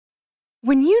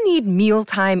When you need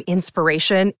mealtime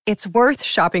inspiration, it's worth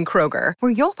shopping Kroger,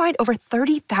 where you'll find over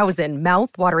 30,000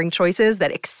 mouth-watering choices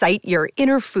that excite your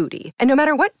inner foodie. And no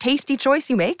matter what tasty choice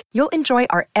you make, you'll enjoy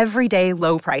our everyday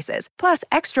low prices, plus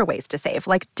extra ways to save,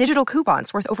 like digital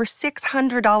coupons worth over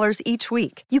 $600 each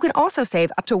week. You can also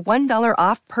save up to $1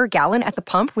 off per gallon at the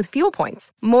pump with fuel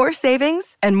points. More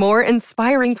savings and more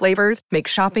inspiring flavors make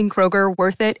shopping Kroger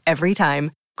worth it every time.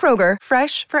 Kroger,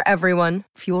 fresh for everyone.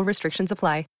 Fuel restrictions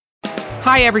apply.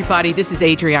 Hi, everybody. This is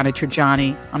Adriana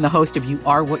Trajani. I'm the host of You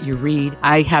Are What You Read.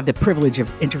 I have the privilege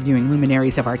of interviewing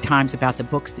luminaries of our times about the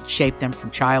books that shaped them from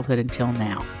childhood until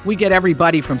now. We get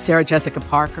everybody from Sarah Jessica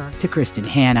Parker to Kristen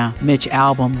Hanna, Mitch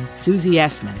Albom, Susie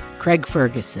Essman, Craig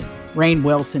Ferguson, Rainn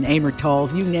Wilson, Amor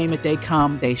Tolls, you name it, they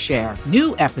come, they share.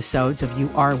 New episodes of You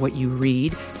Are What You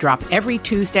Read drop every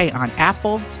Tuesday on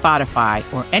Apple, Spotify,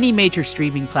 or any major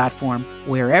streaming platform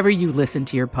wherever you listen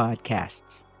to your podcasts.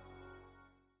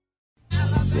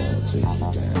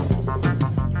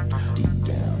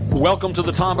 Welcome to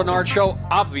the Tom Bernard Show.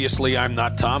 Obviously, I'm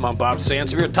not Tom. I'm Bob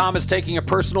Sansevier. Tom is taking a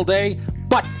personal day,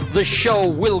 but the show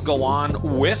will go on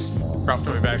with Ralph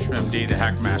W. Basham, MD, the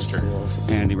Hackmaster,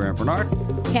 Andy Bernard,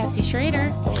 Cassie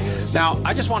Schrader. Now,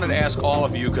 I just wanted to ask all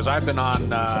of you, because I've been on,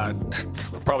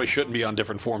 probably shouldn't be on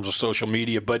different forms of social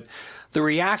media, but the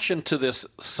reaction to this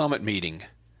summit meeting.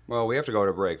 Well, we have to go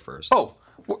to break first. Oh,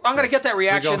 I'm going to get that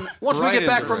reaction once we get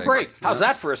back from break. How's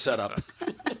that for a setup?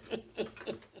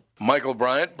 Michael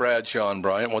Bryant, Brad Sean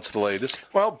Bryant, what's the latest?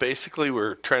 Well, basically,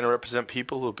 we're trying to represent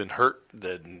people who have been hurt,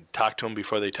 then talk to them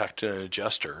before they talk to an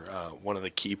adjuster. One of the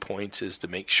key points is to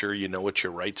make sure you know what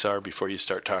your rights are before you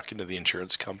start talking to the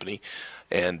insurance company,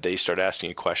 and they start asking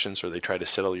you questions or they try to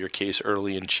settle your case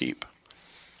early and cheap.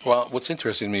 Well, what's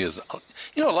interesting to me is,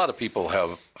 a lot of people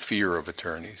have fear of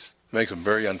attorneys. It makes them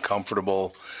very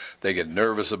uncomfortable. They get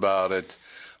nervous about it.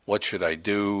 What should I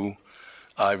do?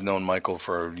 I've known Michael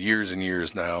for years and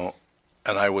years now,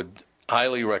 and I would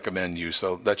highly recommend you.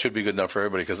 So that should be good enough for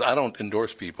everybody, because I don't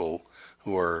endorse people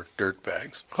who are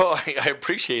dirtbags. Well, I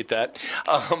appreciate that.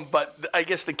 But I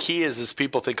guess the key is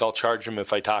people think I'll charge them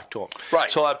if I talk to them.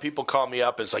 Right. So a lot of people call me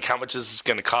up. It's like, how much is this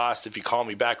going to cost if you call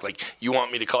me back? Like, you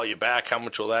want me to call you back? How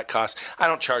much will that cost? I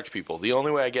don't charge people. The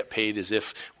only way I get paid is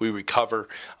if we recover,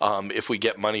 if we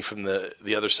get money from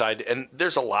the other side. And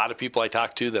there's a lot of people I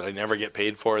talk to that I never get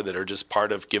paid for that are just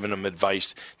part of giving them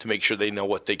advice to make sure they know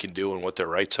what they can do and what their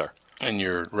rights are. And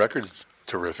your record's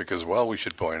terrific as well, we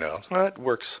should point out. Well, it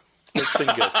works. It's been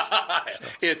good.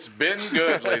 It's been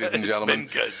good, ladies and gentlemen.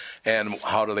 It's been good. And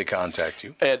how do they contact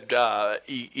you? And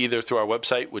either through our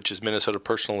website, which is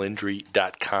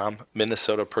minnesotapersonalinjury.com,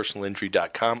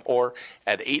 minnesotapersonalinjury.com, or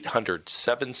at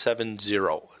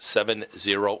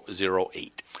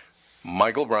 800-770-7008.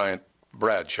 Michael Bryant,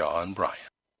 Bradshaw, and Bryant.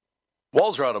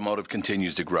 Walser Automotive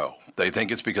continues to grow. They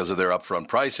think it's because of their upfront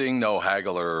pricing, no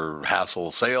haggle or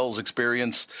hassle sales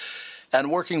experience, and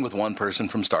working with one person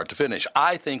from start to finish.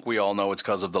 I think we all know it's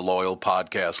because of the loyal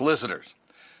podcast listeners.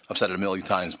 I've said it a million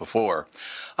times before.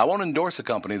 I won't endorse a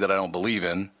company that I don't believe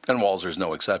in, and Walser's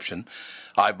no exception.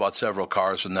 I've bought several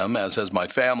cars from them, as has my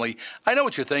family. I know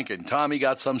what you're thinking. Tommy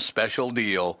got some special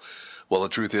deal. Well, the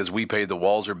truth is we paid the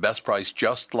Walser best price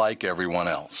just like everyone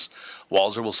else.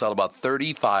 Walser will sell about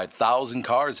 35,000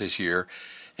 cars this year,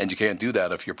 and you can't do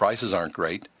that if your prices aren't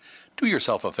great. Do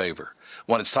yourself a favor.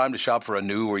 When it's time to shop for a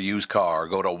new or used car,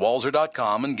 go to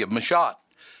Walser.com and give them a shot.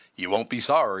 You won't be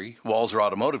sorry. Walser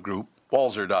Automotive Group,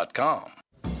 Walser.com.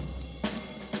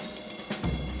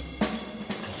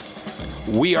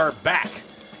 We are back.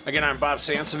 Again, I'm Bob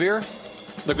Sansevier.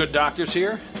 The good doctor's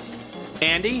here.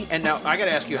 Andy, and now I got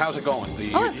to ask you, how's it going?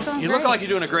 It's going You great. look like you're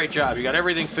doing a great job. You got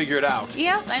everything figured out.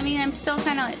 Yep, I mean, I'm still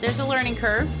kind of, there's a learning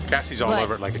curve. Cassie's all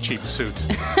over it like a cheap suit.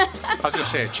 I was going to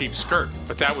say a cheap skirt,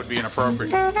 but that would be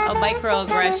inappropriate. A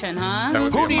microaggression, huh? That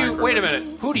would Who be do you, wait a minute,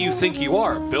 who do you think you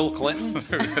are, Bill Clinton?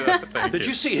 Thank Did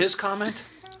you see his comment?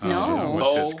 No.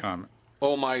 What's his comment?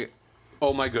 Oh my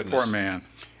goodness. Poor man.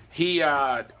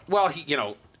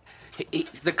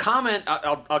 The comment,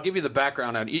 I'll give you the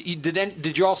background on it.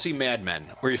 Did you all see Mad Men?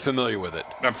 Were you familiar with it?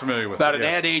 I'm familiar with About it, an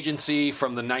yes. ad agency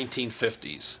from the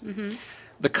 1950s. Mm-hmm.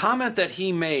 The comment that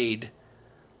he made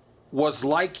was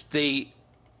like they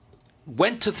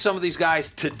went to some of these guys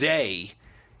today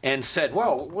and said,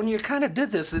 well, when you kind of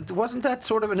did this, wasn't that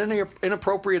sort of an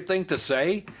inappropriate thing to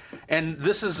say? And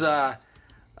this is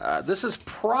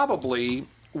probably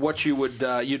what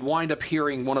you'd wind up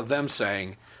hearing one of them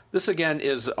saying. This, again,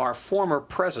 is our former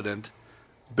president,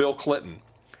 Bill Clinton.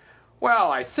 Well,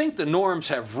 I think the norms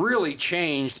have really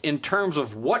changed in terms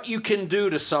of what you can do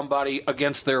to somebody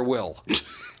against their will.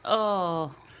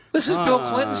 Oh. This is Bill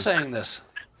Clinton saying this.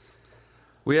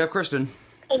 We have Kristen.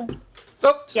 Oh,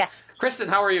 Yes. Kristen,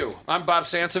 how are you? I'm Bob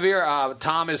Sansevier.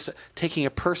 Tom is taking a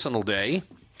personal day.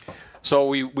 So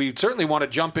we certainly want to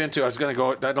jump into, I was going to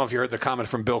go, I don't know if you heard the comment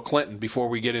from Bill Clinton before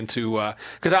we get into,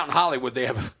 because out in Hollywood they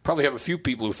probably have a few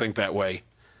people who think that way.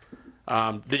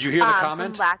 Did you hear the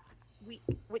comment? From last week,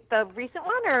 with the recent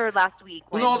one or last week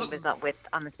when he was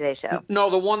on the Today Show? No,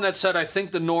 the one that said, I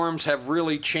think the norms have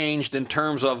really changed in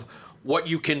terms of what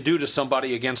you can do to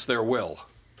somebody against their will.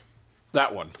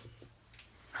 That one.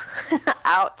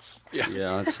 Ouch.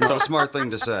 Yeah, it's not a smart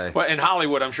thing to say. Well, in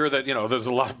Hollywood, I'm sure that there's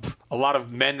a lot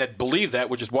of men that believe that,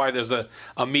 which is why there's a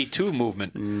Me Too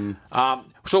movement.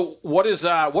 So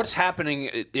what's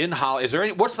happening in Hollywood? Is there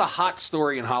what's the hot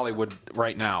story in Hollywood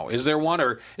right now? Is there one,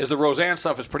 or is the Roseanne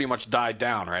stuff has pretty much died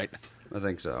down? Right. I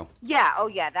think so. Yeah. Oh,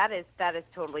 yeah. That is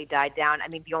totally died down. I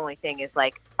mean, the only thing is,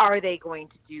 like, are they going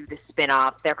to do the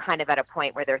spinoff? They're kind of at a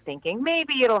point where they're thinking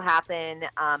maybe it'll happen,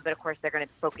 but of course they're going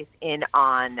to focus in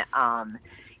on.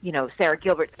 Sarah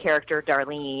Gilbert's character,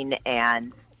 Darlene,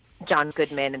 and John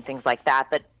Goodman and things like that.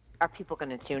 But are people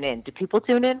going to tune in? Do people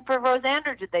tune in for Roseanne,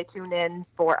 or did they tune in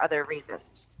for other reasons?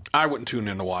 I wouldn't tune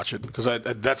in to watch it because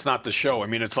that's not the show. I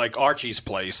mean, it's like Archie's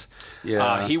Place.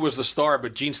 Yeah. He was the star,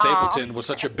 but Gene Stapleton was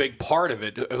such a big part of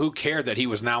it. Who cared that he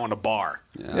was now in a bar?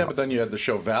 Yeah, but then you had the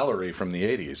show Valerie from the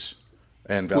 80s.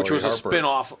 And Valerie which was Harper. A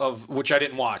spin-off of which I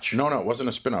didn't watch. No, it wasn't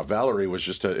a spin-off. Valerie was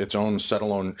just its own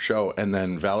set-alone show, and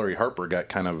then Valerie Harper got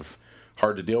kind of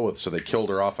hard to deal with, so they killed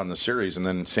her off on the series, and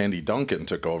then Sandy Duncan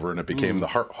took over, and it became the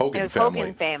Hogan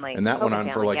family. And that went on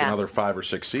for another 5 or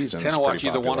 6 seasons. I didn't watch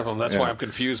either one of them. That's why I'm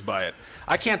confused by it.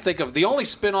 I can't think of... The only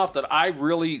spin-off that I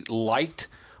really liked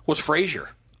was Frasier.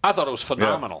 I thought it was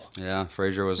phenomenal. Yeah,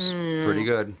 Frasier was pretty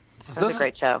good. That was a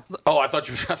great show. Oh, I thought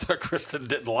Kristen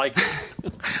didn't like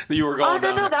it. You were going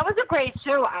no, that was a great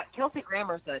show. Kelsey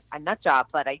Grammer's a nut job,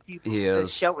 but I do think the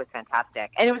show was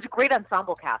fantastic. And it was a great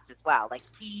ensemble cast as well. Like,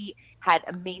 he had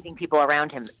amazing people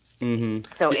around him.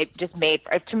 Mm-hmm. So it just made,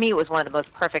 to me, it was one of the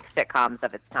most perfect sitcoms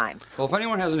of its time. Well, if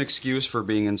anyone has an excuse for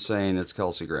being insane, it's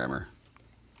Kelsey Grammer.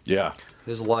 Yeah.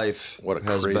 His life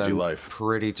has crazy been life.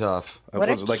 Pretty tough. What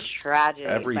a tragedy.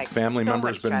 Every family member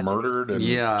has been murdered. And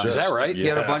is that right? He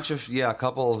had a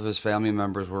couple of his family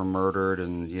members were murdered,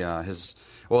 and his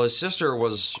sister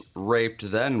was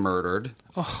raped, then murdered,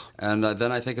 and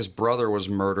then I think his brother was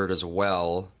murdered as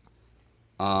well.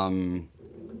 And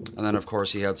then of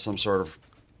course he had some sort of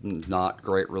not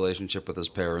great relationship with his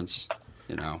parents.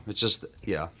 It's just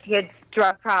He had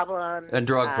drug problems. And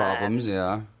drug problems,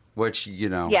 Which,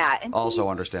 also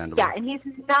understandable. Yeah, and he's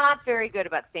not very good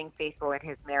about staying faithful in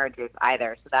his marriages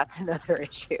either, so that's another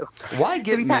issue. Why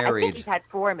get married? I think he's had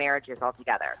 4 marriages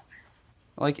altogether.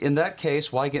 Like, in that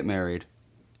case, why get married?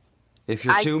 If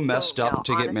you're too messed up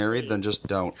to get married, then just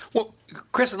don't. Well,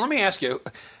 Kristen, let me ask you,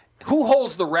 who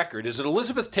holds the record? Is it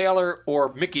Elizabeth Taylor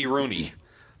or Mickey Rooney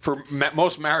for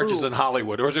most marriages in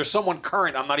Hollywood? Or is there someone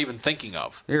current I'm not even thinking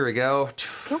of? Here we go.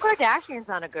 Kim Kardashian's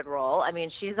on a good roll. I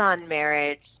mean, she's on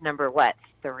marriage number,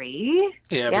 3?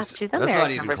 Yeah, she's on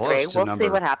marriage number 3. We'll see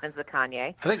what happens with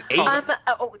Kanye. I think 8.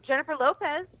 Jennifer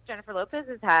Lopez. Jennifer Lopez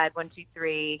has had 1, 2,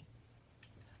 3...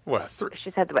 What?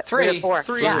 She's had 3 or 4.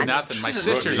 3 is nothing. My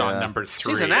sister's on number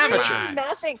 3. She's an amateur. 3 is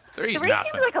nothing. 3 is 3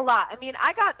 nothing. seems like a lot. I mean,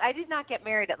 I did not get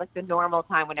married at like the normal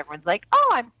time when everyone's like,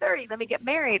 "Oh, I'm 30, let me get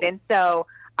married." And so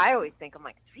I always think, I'm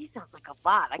like, 3 sounds like a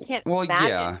lot. I can't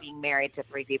imagine being married to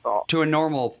 3 people. To a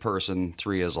normal person,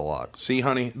 3 is a lot. See,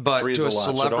 honey, but 3 is to a a lot,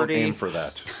 celebrity, so don't aim for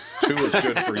that. 2 is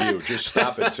good for you. Just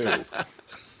stop at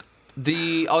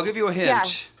 2. I'll give you a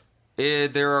hint. Yeah.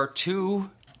 There are 2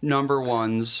 number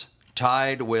 1s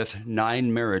tied with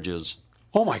 9 marriages.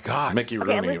 Oh my God! Mickey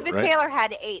Rooney, Elizabeth right? Taylor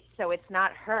had 8, so it's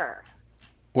not her.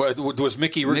 What was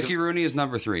Mickey Rooney? Mickey Rooney is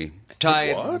number 3,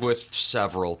 tied with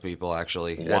several people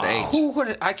actually at 8. Who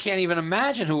would? I can't even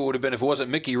imagine who it would have been if it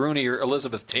wasn't Mickey Rooney or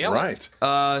Elizabeth Taylor. Right.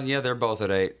 They're both at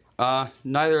 8.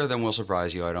 Neither of them will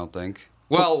surprise you, I don't think.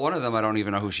 Well, one of them I don't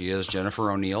even know who she is.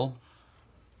 Jennifer O'Neill.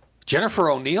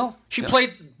 Jennifer O'Neill? She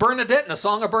played Bernadette in A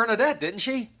Song of Bernadette, didn't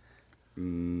she?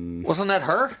 Wasn't that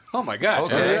her? Oh my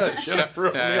God! Okay.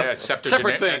 Separate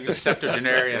things. That's a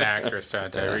septuagenarian actress.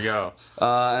 There we go.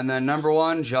 And then number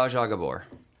 1, Zsa Zsa Gabor.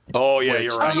 Oh yeah,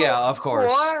 you're right. Yeah, of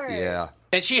course. Yeah.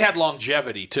 And she had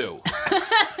longevity too.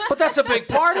 But that's a big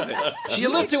part of it. She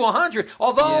lived to 100.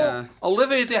 Although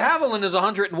Olivia de Havilland is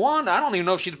 101, I don't even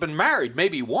know if she's been married.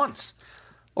 Maybe once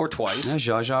or twice. Yeah,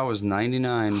 Zsa Zsa was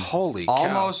 99. Holy cow.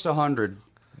 Almost 100.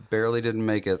 Barely didn't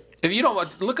make it. If you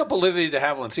don't look up Olivia de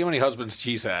Havilland, see how many husbands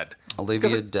she's had.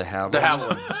 Olivia de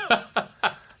Havilland.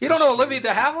 You don't know Olivia de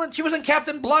Havilland? She was in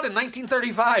Captain Blood in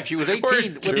 1935. She was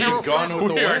 18. Gone with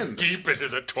the We are Wind. deep into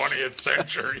the 20th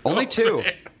century. Only 2.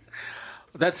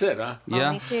 That's it, huh?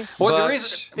 Yeah. Well, But the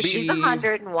reason She's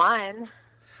 101.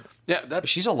 yeah,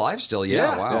 She's alive still.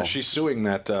 Yeah. Wow. Yeah, she's suing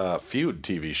that Feud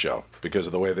TV show because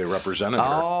of the way they represented her.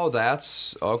 Oh,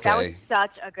 that's okay. That was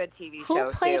such a good TV show.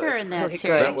 Who played too. her in that Really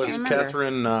series? good. That was I can't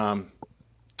remember.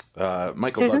 Catherine,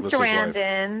 Michael Susan Douglas's wife.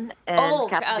 Sarandon and Oh,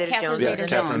 Catherine Catherine Zeta-Jones. Yeah, Zeta-Jones.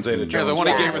 Catherine Zeta-Jones. the one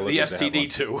he played gave her the Olivia de STD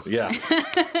Havilland. to. Yeah.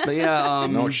 But yeah.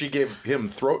 No, she gave him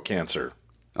throat cancer.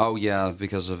 Oh yeah,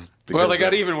 because of Well, they Because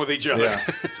got of- even with each other. Yeah.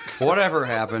 whatever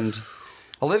happened.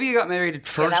 Olivia got married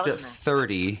first was at nice.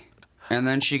 30, and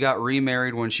then she got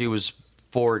remarried when she was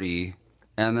 40,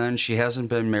 and then she hasn't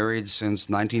been married since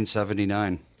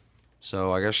 1979.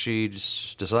 So I guess she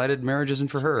just decided marriage isn't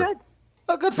for her. Good.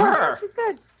 Oh, good for her. She's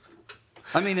good.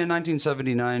 I mean, in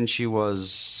 1979, she was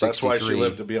 63. That's why she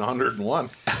lived to be 101.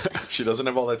 She doesn't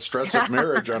have all that stress of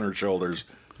marriage on her shoulders.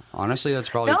 Honestly, that's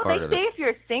probably No, part they of say it. if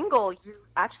you're single, you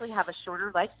actually have a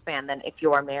shorter lifespan than if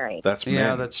you are married. That's Yeah,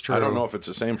 men. that's true. I don't know if it's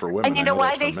the same for women. And you I know why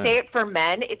that's for they men. say it for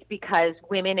men? It's because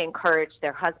women encourage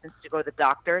their husbands to go to the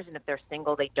doctors, and if they're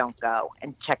single, they don't go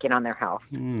and check in on their health.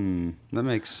 That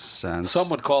makes sense. Some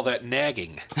would call that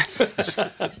nagging.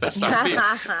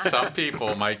 Some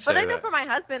people might say But I know that. for my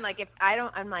husband, like if I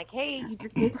don't, I'm like, hey, you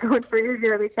just need to go in for your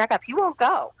yearly checkup. He won't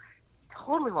go.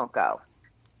 Totally won't go.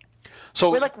 So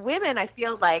We're like women. I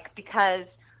feel like because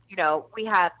we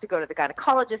have to go to the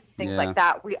gynecologist and things Yeah. like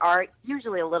that. We are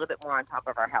usually a little bit more on top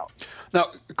of our health.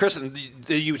 now, Kristen,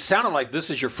 you sounded like this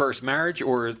is your first marriage,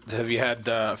 or have you had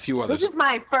a few This others? is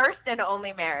my first and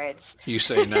only marriage. You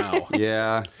say now.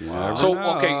 Yeah. you never So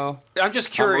know. okay, I'm just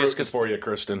I'm curious rooting because for you,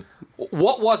 Kristen.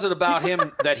 what was it about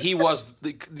him that he was?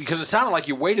 Because it sounded like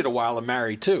you waited a while to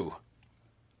marry too.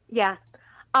 Yeah.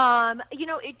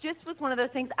 It just was one of those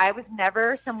things. I was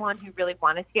never someone who really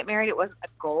wanted to get married. It wasn't a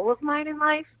goal of mine in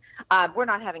life. We're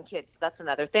not having kids. So that's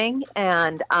another thing.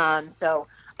 And so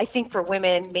I think for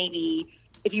women, maybe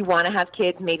if you want to have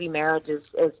kids, maybe marriage is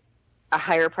a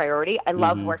higher priority. I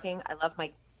love working. I love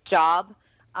my job.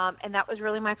 And that was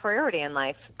really my priority in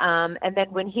life. And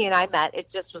then when he and I met, it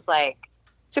just was like,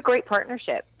 it's a great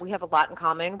partnership. We have a lot in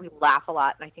common. We laugh a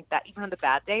lot. And I think that even on the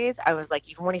bad days, I was like,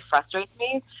 even when he frustrates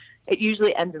me, it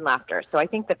usually ends in laughter. So I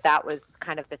think that was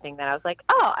kind of the thing that I was like,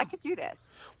 oh, I could do this.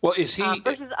 Well, is he?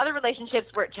 Versus other relationships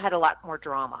where it had a lot more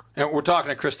drama. And we're talking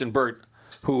to Kristen Burt,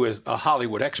 who is a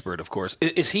Hollywood expert, of course.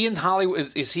 Is he in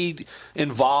Hollywood? Is he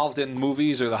involved in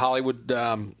movies or the Hollywood,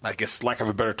 I guess, lack of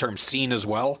a better term, scene as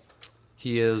well?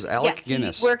 He is Alec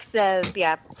Guinness. He works as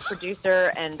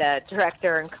producer and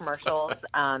director in commercials.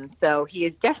 So he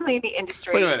is definitely in the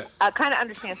industry. Wait a minute. Kind of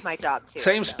understands my job too.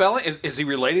 Same so. spelling? Is he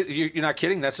related? You're not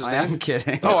kidding? That's his I name? am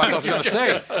kidding. Oh, I thought you were going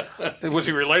to say. Was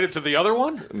he related to the other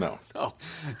one? No. Oh.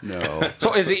 No.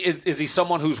 So is he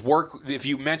someone whose work, if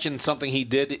you mentioned something he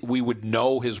did, we would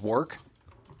know his work?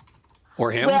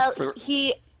 Or him? Well,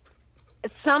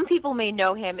 some people may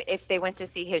know him if they went to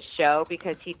see his show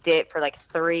because he did for like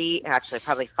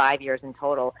probably 5 years in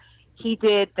total. He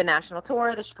did the national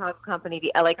tour, the Chicago company,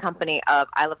 the LA company of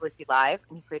I Love Lucy Live,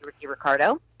 and he played Ricky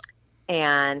Ricardo.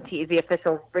 And he's the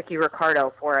official Ricky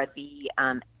Ricardo for the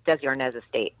Desi Arnaz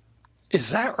estate. Is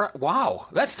that right? Wow,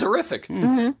 that's terrific.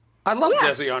 Mm-hmm. I love Yeah.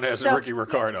 Desi Arnaz and So- Ricky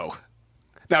Ricardo.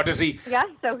 Now, does he? Yeah,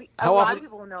 so a How lot often- of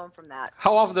people know him from that.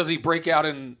 How often does he break out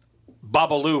in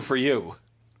Babalu for you?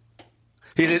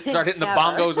 He didn't start hitting the Never.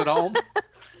 bongos at home.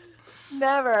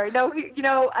 Never. No,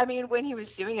 when he was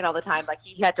doing it all the time, like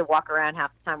he had to walk around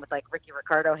half the time with like Ricky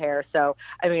Ricardo hair. So,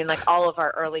 like all of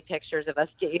our early pictures of us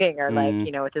dating are like,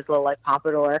 with his little like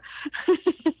pompadour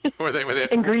Were they,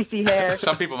 and greasy hair.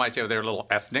 Some people might say they're a little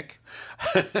ethnic.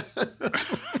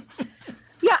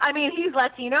 Yeah, he's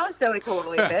Latino, so it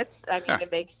totally fits.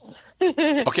 It makes.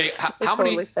 Okay,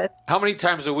 how many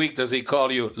times a week does he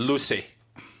call you Lucy?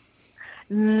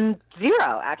 0,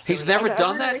 actually. He's never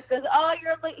done that? He says, "Oh,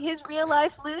 you're like his real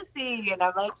life Lucy," and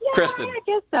I'm like, "Yeah, Kristen. I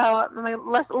guess so." I'm a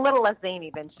little less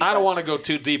zany than she. I don't want to go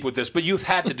too deep with this, but you've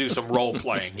had to do some role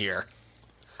playing here.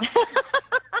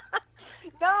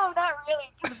 No, not really.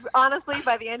 'Cause honestly,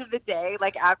 by the end of the day,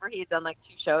 like after he had done like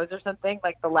 2 shows or something,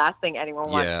 like the last thing anyone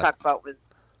wanted to talk about was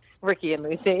Ricky and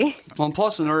Lucy. Well, and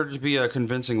plus, in order to be a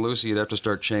convincing Lucy, you'd have to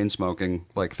start chain smoking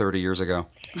like 30 years ago.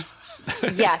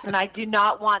 Yes, and I do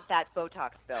not want that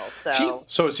Botox bill.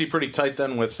 So is he pretty tight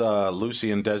then with Lucy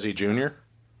and Desi Jr.?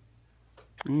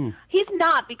 He's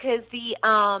not because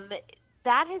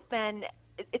that has been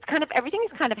it's kind of everything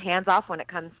is kind of hands off when it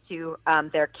comes to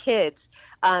their kids.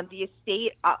 The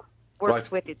estate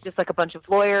works with. It's just like a bunch of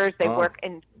lawyers. They work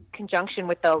in conjunction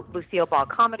with the Lucille Ball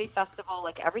Comedy Festival.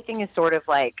 Like everything is sort of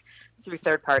like through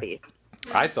third parties.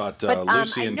 I thought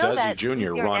Lucy and Desi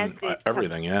Jr. run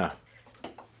everything. Yeah,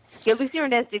 Lucy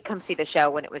Hernandez did come see the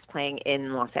show when it was playing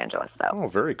in Los Angeles, though. Oh,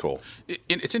 very cool.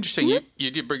 It's interesting.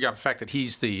 You did bring up the fact that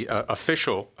he's the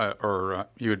official, or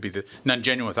you would be the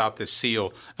non-genuine without this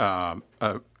seal,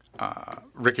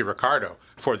 Ricky Ricardo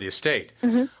for the estate.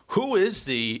 Mm-hmm. Who is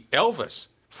the Elvis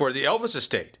for the Elvis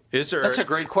estate? That's a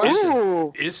great question.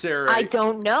 Ooh, is there? I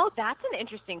don't know. That's an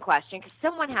interesting question because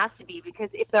someone has to be. Because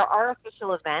if there are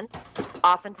official events,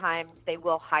 oftentimes they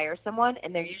will hire someone,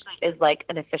 and there usually is like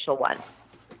an official one.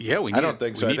 Yeah, I don't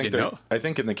think so. I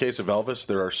think in the case of Elvis,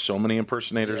 there are so many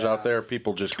impersonators out there.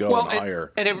 People just go and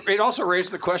hire. And it also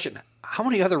raised the question: how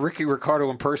many other Ricky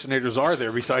Ricardo impersonators are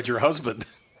there besides your husband?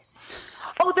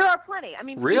 Oh, there are plenty. I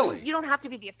mean, really, you don't have to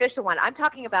be the official one. I'm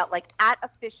talking about like at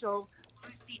official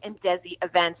Lucy and Desi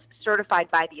events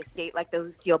certified by the estate, like the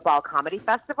Lucille Ball Comedy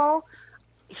Festival.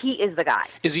 He is the guy.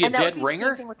 Is he a dead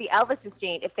ringer? With the Elvis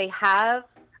estate, if they have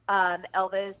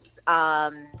Elvis,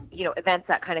 events,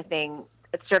 that kind of thing,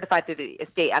 it's certified through the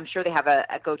estate. I'm sure they have a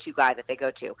go-to guy that they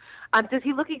go to. Does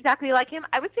he look exactly like him?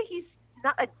 I would say he's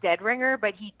not a dead ringer,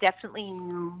 but he definitely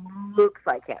looks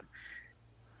like him.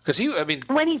 Because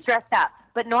when he's dressed up,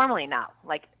 but normally no,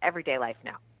 like everyday life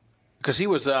now. Because he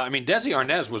was, Desi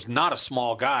Arnaz was not a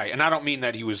small guy, and I don't mean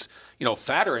that he was,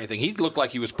 fat or anything. He looked like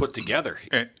he was put together,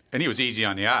 and he was easy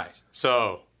on the eyes.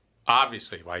 So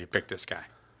obviously, why you picked this guy?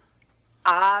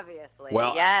 Obviously,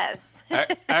 well, yes.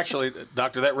 Actually,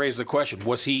 Doctor, that raised the question: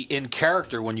 was he in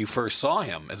character when you first saw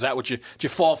him? Is that what did you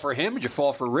fall for him? Or did you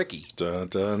fall for Ricky? Dun,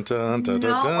 dun, dun, dun,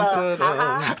 dun, dun,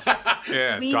 dun.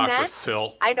 Yeah, Dr.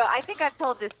 Phil. I know. I think I've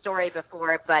told this story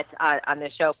before, but on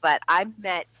this show. But I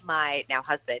met my now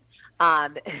husband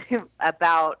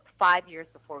about 5 years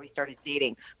before we started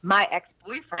dating. My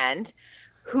ex-boyfriend,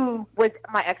 who was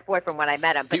my ex-boyfriend when I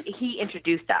met him, but he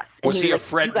introduced us. Was he a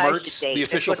Fred Mertz, the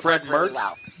official Fred Mertz?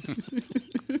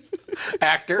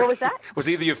 Actor? What was that? Was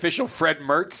he the official Fred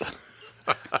Mertz?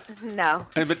 No.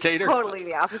 Imitator? Totally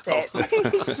the opposite.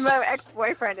 Oh. My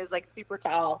ex-boyfriend is like super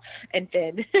tall and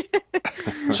thin.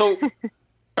 So, all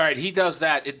right, he does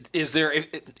that. Is there,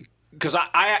 because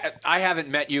I haven't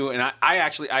met you, and I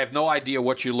have no idea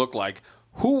what you look like.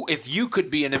 Who, if you could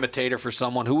be an imitator for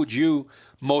someone, who would you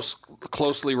most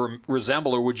closely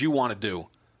resemble, or would you want to do?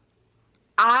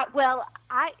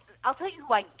 I'll tell you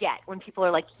who I get when people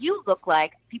are like, you look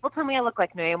like, people tell me I look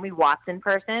like Naomi Watts in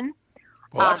person.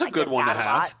 Well, that's a good one to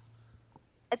have.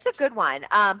 It's a good one,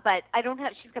 but I don't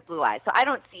have, she's got blue eyes, so I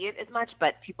don't see it as much,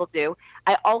 but people do.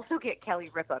 I also get Kelly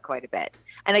Ripa quite a bit.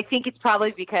 And I think it's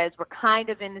probably because we're kind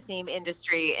of in the same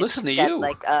industry. And listen to you.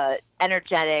 Like a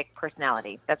energetic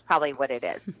personality. That's probably what it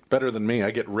is. Better than me.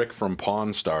 I get Rick from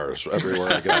Pawn Stars everywhere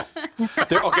I go.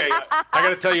 Okay, I got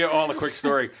to tell you all a quick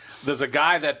story. There's a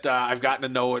guy that I've gotten to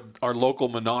know at our local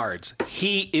Menards.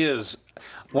 He is...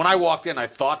 When I walked in, I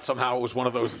thought somehow it was one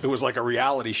of those, it was like a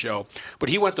reality show. But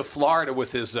he went to Florida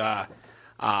with his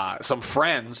some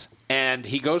friends, and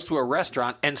he goes to a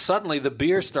restaurant, and suddenly the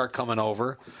beers start coming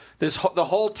over. The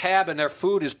whole tab and their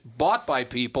food is bought by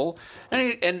people,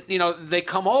 and they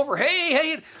come over.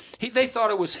 Hey, they thought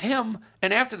it was him,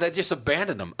 and after that, just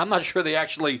abandoned him. I'm not sure they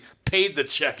actually paid the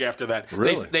check after that.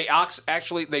 Really?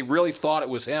 They really thought it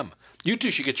was him. You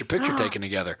two should get your picture taken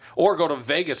together, or go to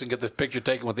Vegas and get this picture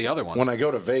taken with the other ones. When I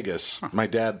go to Vegas, my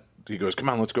dad, he goes, "Come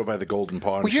on, let's go by the Golden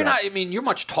Pawn Well, you're shop." not. I mean, you're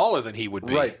much taller than he would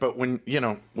be. Right, but when you're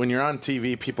on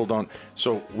TV, people don't.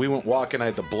 So we went walking. I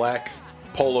had the black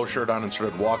polo shirt on and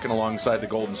started walking alongside the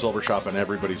gold and silver shop, and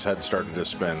everybody's head started to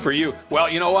spin. For you. Well,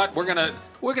 you know what? We're gonna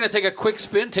take a quick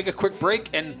spin, take a quick break,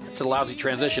 and it's a lousy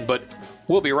transition, but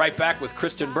we'll be right back with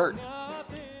Kristen Burt.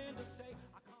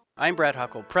 I'm Brad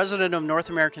Huckle, president of North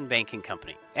American Banking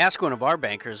Company. Ask one of our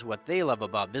bankers what they love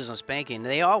about business banking.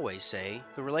 They always say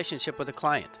the relationship with the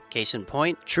client. Case in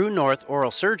point, True North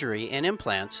Oral Surgery and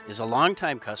Implants is a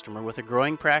longtime customer with a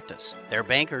growing practice. Their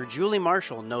banker, Julie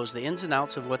Marshall, knows the ins and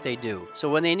outs of what they do. So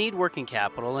when they need working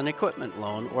capital, an equipment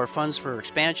loan, or funds for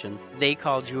expansion, they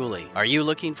call Julie. Are you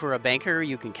looking for a banker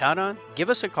you can count on? Give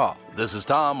us a call. This is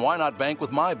Tom. Why not bank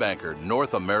with my banker,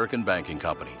 North American Banking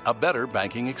Company? A better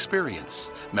banking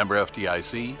experience. Member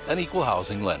FDIC, an equal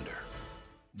housing lender.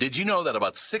 Did you know that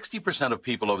about 60% of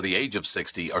people over the age of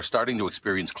 60 are starting to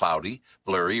experience cloudy,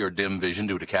 blurry, or dim vision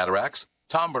due to cataracts?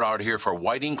 Tom Bernard here for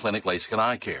Whiting Clinic LASIK and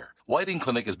Eye Care. Whiting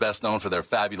Clinic is best known for their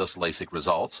fabulous LASIK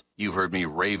results. You've heard me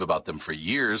rave about them for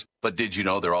years, but did you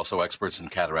know they're also experts in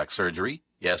cataract surgery?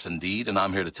 Yes, indeed, and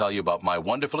I'm here to tell you about my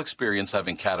wonderful experience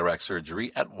having cataract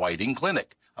surgery at Whiting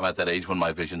Clinic. I'm at that age when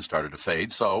my vision started to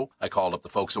fade, so I called up the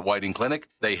folks at Whiting Clinic.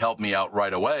 They helped me out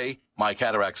right away. My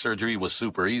cataract surgery was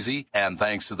super easy, and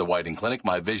thanks to the Whiting Clinic,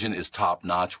 my vision is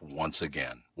top-notch once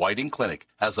again. Whiting Clinic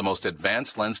has the most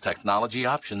advanced lens technology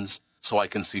options, so I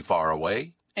can see far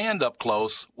away and up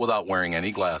close without wearing any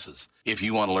glasses. If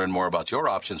you want to learn more about your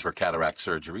options for cataract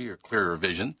surgery or clearer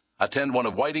vision, attend one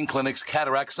of Whiting Clinic's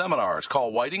cataract seminars.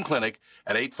 Call Whiting Clinic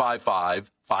at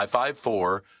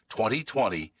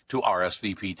 855-554-2020 to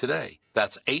RSVP today.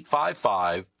 That's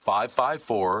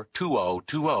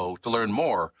 855-554-2020 to learn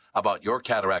more about your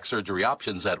cataract surgery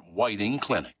options at Whiting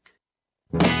Clinic.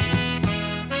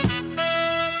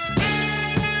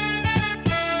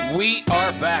 We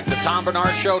are back. The Tom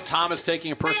Bernard Show. Tom is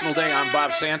taking a personal day. I'm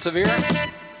Bob Sansevier.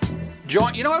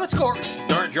 You know what? Let's go.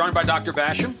 Joined by Dr.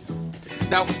 Basham.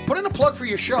 Now, put in a plug for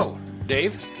your show,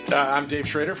 Dave. I'm Dave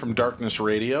Schrader from Darkness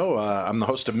Radio. I'm the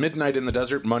host of Midnight in the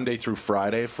Desert, Monday through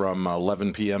Friday from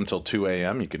 11 p.m. till 2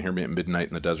 a.m. You can hear me at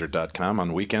midnightinthedesert.com.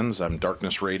 On weekends, I'm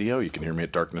Darkness Radio. You can hear me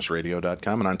at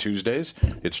darknessradio.com. And on Tuesdays,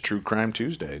 it's True Crime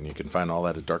Tuesday, and you can find all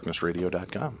that at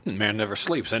darknessradio.com. Man never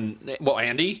sleeps. And, well,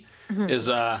 Andy is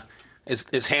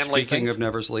handling Speaking things. of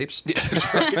never sleeps.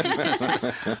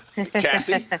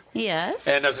 Cassie? Yes.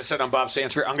 And as I said, I'm Bob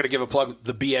Sansevier. I'm going to give a plug,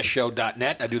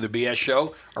 thebsshow.net. I do the BS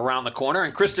Show around the corner.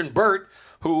 And Kristen Burt,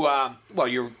 who,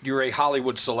 you're a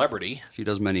Hollywood celebrity. She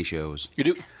does many shows. You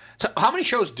do? So how many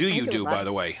shows do you do, by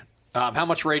the way? How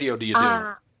much radio do you do?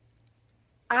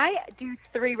 I do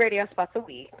 3 radio spots a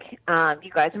week.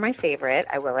 You guys are my favorite.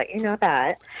 I will let you know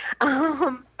that.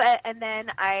 And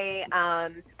then I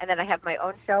have my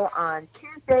own show on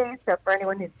Tuesdays. So for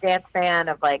anyone who's a dance fan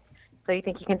of like, So You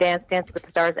Think You Can Dance, Dance with the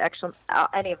Stars,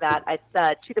 any of that, it's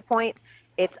To The Point.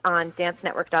 It's on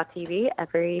dancenetwork.tv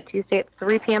every Tuesday at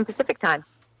 3 p.m. Pacific time.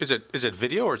 Is it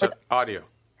video or is it audio?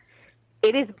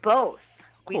 It is both.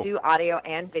 Cool. We do audio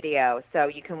and video, so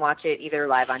you can watch it either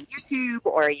live on YouTube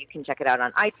or you can check it out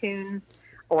on iTunes,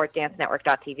 or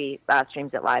dancenetwork.tv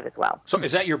streams it live as well. So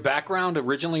is that your background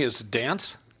originally, is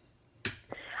dance?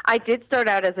 I did start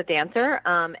out as a dancer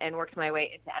and worked my way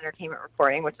into entertainment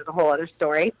reporting, which is a whole other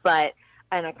story, and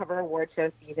I cover award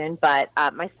show season, but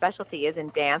my specialty is in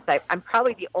dance. I'm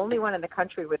probably the only one in the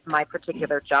country with my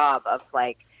particular job of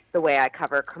like the way I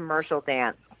cover commercial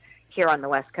dance here on the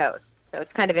West Coast. So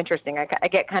it's kind of interesting. I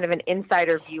get kind of an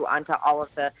insider view onto all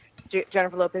of the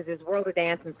Jennifer Lopez's World of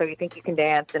Dance and So You Think You Can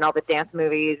Dance and all the dance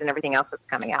movies and everything else that's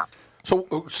coming out. So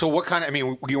what kind of, I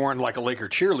mean, you weren't like a Laker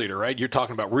cheerleader, right? You're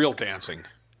talking about real dancing.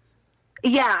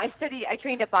 Yeah, I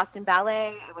trained at Boston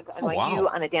Ballet. I went to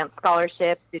NYU on a dance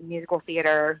scholarship, did musical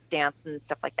theater, dance, and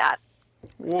stuff like that.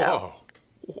 Whoa.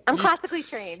 So, I'm classically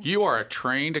trained. You are a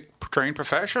trained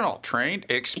professional,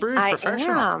 experienced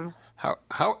professional. I am.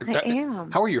 How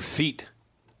are your feet?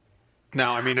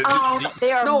 Now, I mean,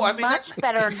 they are much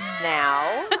better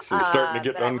now. This is starting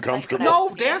to get uncomfortable.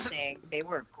 No, dancing. They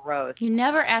were gross. You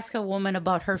never ask a woman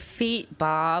about her feet,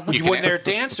 Bob. When they're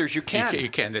dancers, you can. You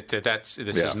can. This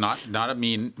is not a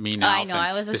mean. I know.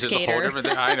 I was a this skater. Is a whole different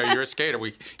thing. I know you're a skater.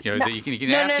 You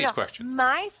can ask these questions.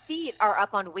 My feet are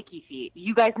up on WikiFeet.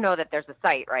 You guys know that there's a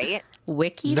site, right?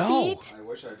 WikiFeet? No. I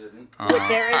wish I didn't.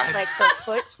 There is like the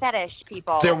foot fetish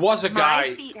people. There was a guy.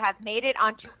 My feet have made it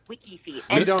onto WikiFeet.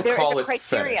 We don't call it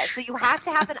criteria. fetish. So you have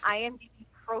to have an IMDb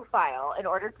profile in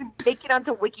order to make it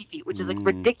onto WikiFeet, which is like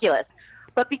ridiculous.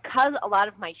 But because a lot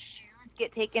of my shoes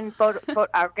get taken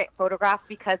get photographed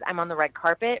because I'm on the red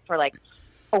carpet for like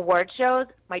award shows,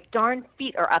 my darn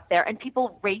feet are up there, and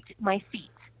people rate my feet.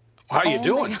 How are you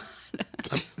doing?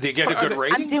 Do you get a good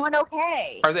rating? I'm doing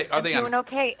okay. Are they doing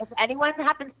okay? If anyone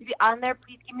happens to be on there,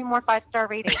 please give me more 5-star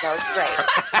ratings.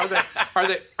 That would be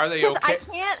great. Are they okay?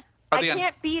 I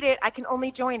can't beat it. I can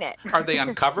only join it. Are they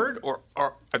uncovered or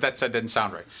that didn't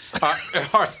sound right?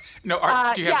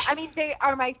 Do you have? I mean, they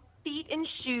are my feet in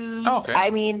shoes. Oh, okay.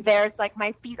 I mean, there's like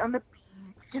my feet on the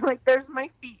beach. Like there's my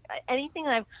feet. Anything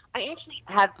I actually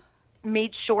have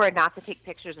made sure not to take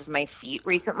pictures of my feet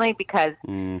recently because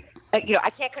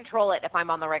I can't control it if I'm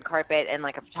on the red carpet and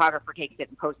like a photographer takes it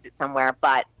and posts it somewhere.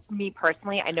 But me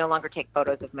personally, I no longer take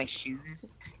photos of my shoes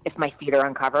if my feet are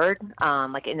uncovered,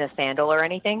 like in a sandal or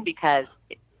anything, because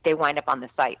they wind up on the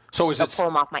site. So they'll pull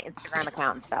them off my Instagram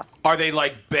account and stuff. Are they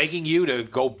like begging you to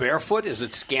go barefoot? Is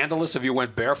it scandalous if you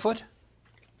went barefoot?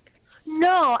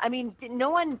 No, I mean, no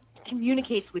one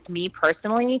communicates with me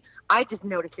personally. I just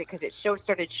noticed it because it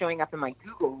started showing up in my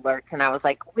Google alerts, and I was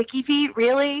like, WikiFeet,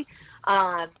 really?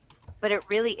 But it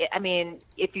really, I mean,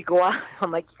 if you go on,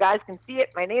 I'm like, you guys can see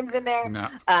it. My name's in there. No.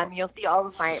 You'll see all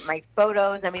of my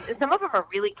photos. I mean, some of them are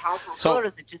really casual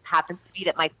photos. It just happens to be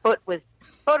that my foot was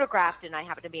photographed and I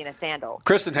happen to be in a sandal.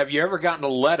 Kristen, have you ever gotten a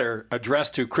letter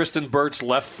addressed to Kristen Burt's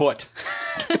left foot?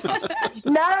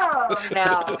 No.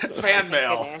 Fan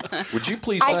mail. Would you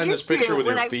please sign this picture with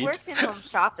your feet?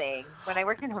 When I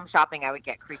worked in home shopping, I would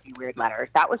get creepy, weird letters.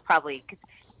 That was probably because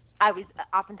I was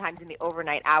oftentimes in the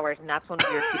overnight hours, and that's when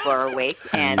weird people are awake.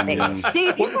 And they,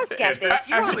 Dave, you must get this.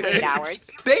 You work 8 hours.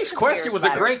 Dave's question was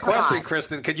a great question,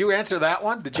 Kristen. Could you answer that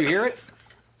one? Did you hear it?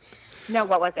 No,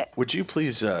 what was it? Would you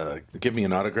please give me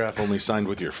an autograph only signed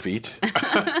with your feet?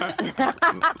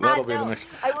 That'll be the next.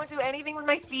 I won't do anything with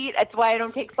my feet. That's why I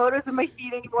don't take photos of my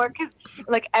feet anymore. Because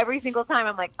like every single time,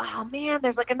 I'm like, oh man,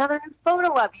 there's like another new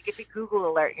photo up. You get the Google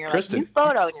alert, and you're Kristen, like, new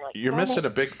photo, and you're like, you're missing a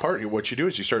big part. What you do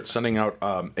is you start sending out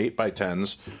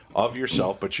 8x10s of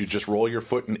yourself, but you just roll your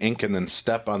foot in ink and then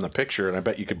step on the picture, and I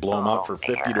bet you could blow them out for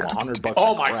 $50 to $100.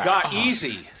 Oh my God,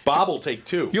 easy. Bob will take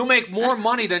 2. You'll make more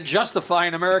money than Justify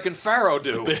an American Pharaoh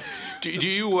do. Do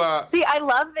you? See, I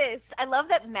love this. I love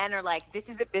that men are like, this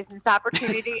is a business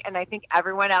opportunity, and I think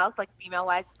everyone else, like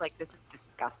female-wise, is like, this is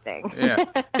disgusting. Yeah,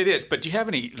 it is. But do you have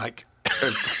any like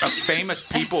famous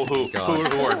people who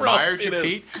admired your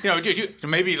feet? You know, did you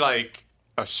maybe like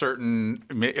a certain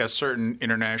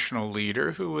international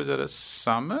leader who was at a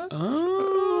summit?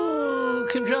 Oh,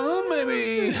 Kim Jong-un,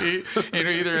 maybe. You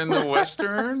know, either in the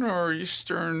Western or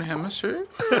Eastern Hemisphere,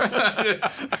 or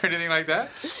anything like that.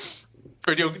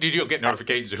 Or did you get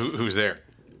notifications of who's there?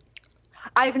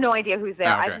 I have no idea who's there.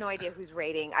 Oh, okay. I have no idea who's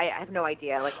rating. I have no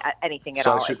idea like anything at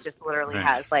all. It just literally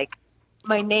has like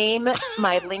my name,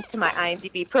 my link to my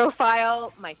IMDb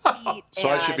profile, my feet. So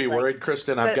I should be worried,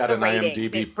 Kristen. I've got an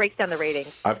IMDb. It breaks down the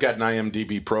ratings. I've got an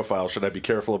IMDb profile. Should I be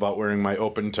careful about wearing my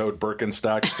open-toed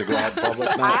Birkenstocks to go out in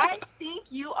public now? I think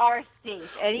you are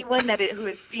safe. Anyone who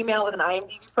is female with an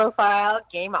IMDb profile,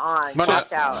 game on.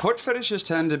 Watch out. Foot fetishes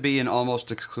tend to be an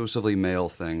almost exclusively male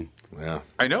thing. Yeah,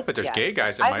 I know, but there's gay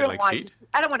guys that might like feet.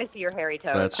 I don't want to see your hairy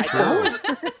toes. That's true.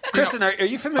 Kristen, are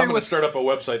you familiar I'm going with? to start up a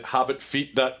website,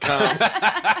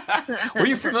 hobbitfeet.com. Were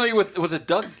you familiar with? Was it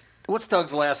Doug? What's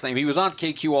Doug's last name? He was on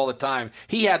KQ all the time.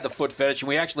 He had the foot fetish, and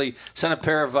we actually sent a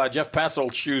pair of Jeff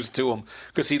Passol's shoes to him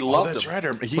because he loved them. That's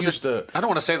right. He used to. I don't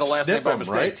want to say the last name by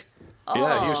mistake. Right?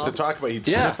 Yeah, he used to talk about. He'd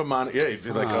sniff them on. Yeah, he'd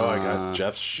be like, "Oh, I got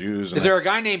Jeff's shoes." Is there a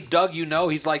guy named Doug? You know,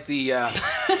 he's like the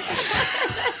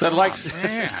that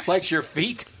likes your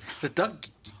feet. Is it Doug?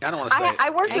 I don't want to say. I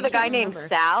worked with a guy named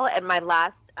Sal at my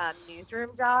last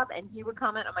newsroom job, and he would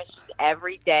comment on my shoes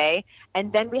every day.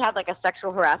 And then we had like a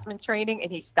sexual harassment training,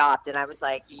 and he stopped, and I was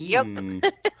like, "Yep."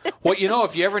 Well, you know,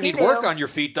 if you ever need work on your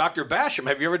feet, Dr. Basham,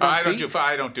 have you ever done feet?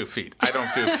 I don't do feet. I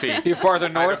don't do feet. You're farther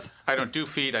north? I don't do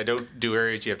feet. I don't do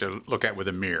areas you have to look at with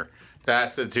a mirror.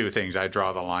 That's the two things I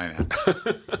draw the line at.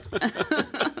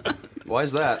 Why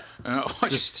is that?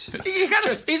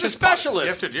 He's a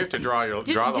specialist. You have to draw the line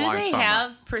somewhere. Do they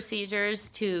have procedures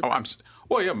to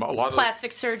well, yeah, a lot of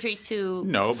plastic surgery to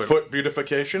no, but foot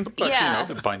beautification? But, you know,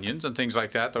 the bunions and things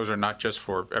like that, those are not just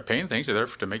for pain things. They're there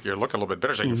to make you look a little bit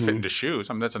better so you can fit into shoes.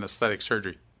 I mean, that's an aesthetic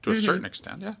surgery to a certain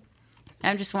extent, yeah.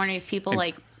 I'm just wondering if people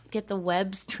get the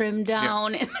webs trimmed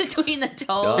down in between the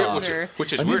toes.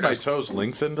 Which is I weird. Need my toes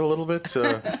lengthened a little bit.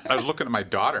 I was looking at my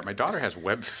daughter. My daughter has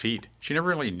web feet. She never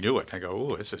really knew it. I go,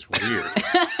 oh, this is weird.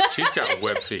 She's got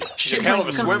web feet. She's a hell of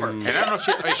a swimmer. And I don't know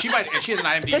if she might. And she has an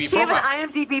IMDb profile. profile.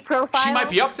 Have an IMDb profile. She might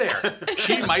be up there.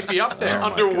 She might be up there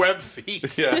under web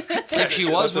feet. Yeah. If she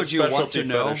was, would you want to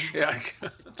know? Yeah.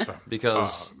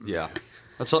 Because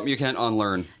that's something you can't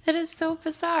unlearn. That is so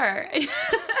bizarre.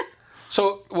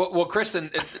 So, well,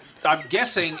 Kristen, I'm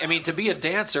guessing, I mean, to be a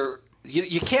dancer,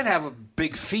 you can't have a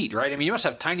big feet, right? I mean, you must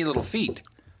have tiny little feet.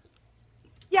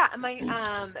 Yeah,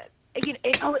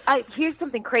 here's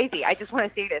something crazy. I just want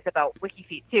to say this about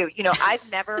WikiFeet, too. You know, I've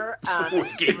never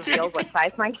revealed what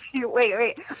size my shoe...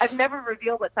 Wait. I've never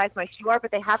revealed what size my shoe are,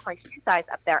 but they have my shoe size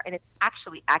up there, and it's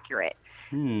actually accurate.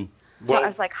 So I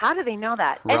was like, how do they know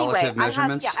that? Relative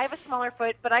measurements? I have a smaller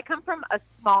foot, but I come from a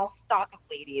small stock of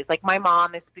ladies. Like, my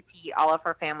mom is petite. All of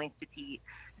her family's petite.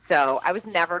 So I was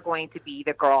never going to be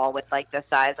the girl with, like, the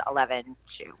size 11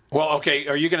 shoe. Well, okay,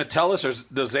 are you going to tell us, or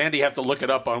does Andy have to look it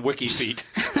up on WikiFeet?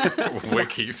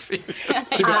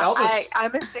 WikiFeet. See, but Elvis,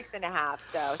 I'm a 6.5,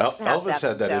 so... Elvis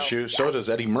had that issue. Yeah. So does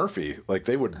Eddie Murphy. Like,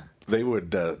 they were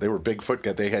big foot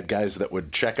guys. They had guys that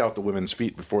would check out the women's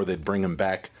feet before they'd bring them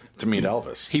back to meet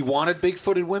Elvis. He wanted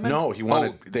big-footed women? No, he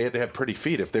wanted. They had to have pretty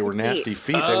feet. If they were nasty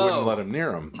feet, they wouldn't let him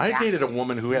near them. I dated a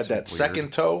woman who had that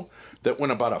second toe that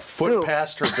went about a foot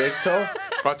past her big toe,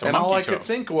 and all I could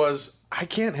think was, I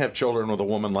can't have children with a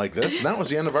woman like this. And that was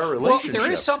the end of our Well, relationship.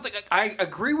 there is something. I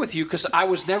agree with you because I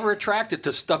was never attracted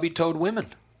to stubby-toed women.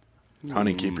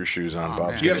 Honey, keep your shoes on,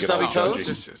 Bob. You have stubby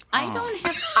toes? I don't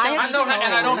have stubby toes.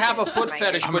 And I don't have a foot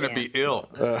fetish. I'm going to be ill.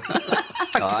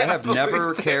 I have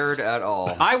never cared at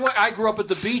all. I grew up at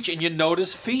the beach, and you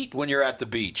notice feet when you're at the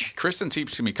beach. Kristen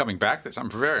seems to me coming back. I'm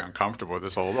very uncomfortable with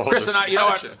this whole Kristen, discussion. you know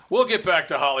what? We'll get back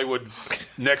to Hollywood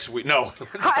next week. No.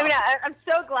 I mean, I'm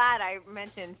so glad I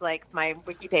mentioned like my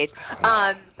wiki page.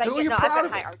 But Who are you you know, I've proud got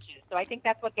of? high arches, so I think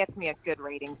that's what gets me a good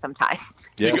rating sometimes.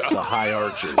 Yes, the high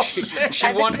arches. She I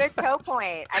have won. a good toe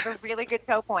point. I have a really good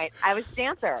toe point. I was a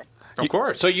dancer. Of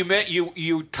course. So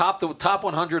you topped the top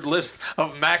 100 list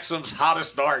of Maxim's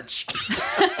hottest arch.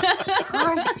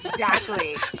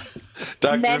 Exactly.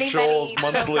 Dr. Many Scholl's of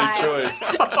monthly my- choice.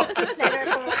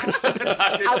 I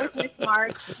was Miss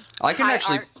March. I can high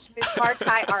actually- arch. Miss March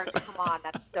high arch. Come on,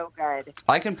 that's so good.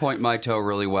 I can point my toe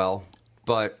really well,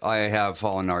 but I have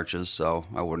fallen arches, so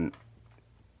I wouldn't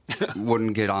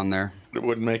get on there. It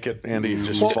wouldn't make it, Andy. It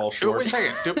just Well, fall short. Wait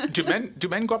a second. Do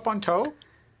men go up on toe?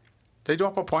 They go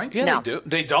up a point? Yeah, No. they do.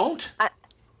 They don't? No,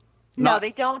 Not-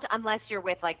 they don't unless you're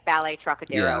with like Ballet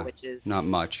Trocadero, Yeah, which is not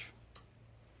much.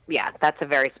 that's a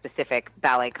very specific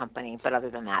ballet company. But other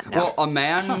than that, no. Well, a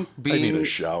man I need being a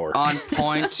shower. on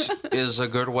point is a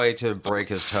good way to break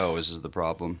his toes. Is the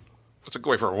problem? It's a good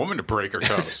way for a woman to break her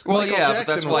toes. Well, Michael yeah, but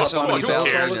Jackson that's was why up so on many his toes all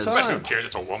the ballerinas. time. Who cares?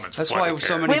 It's a woman's That's foot. why Who so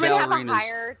cares? many Women have a ballerinas,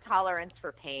 higher tolerance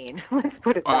for pain. Let's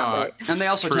put it that way. and they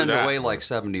also True tend that. to weigh like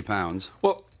 70 pounds.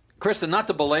 Well, Kristen, not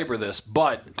to belabor this,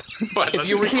 but But if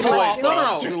you let's- recall, late, no,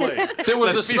 Bob, no, too late. there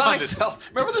was Let's the be honest. Seinfeld.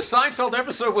 Remember the Seinfeld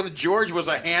episode when George was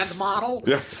a hand model?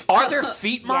 Yes. Are there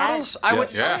feet models? I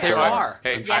would. Yeah, there are.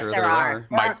 Hey, I'm Yes, sure there there are. are.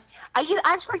 My- I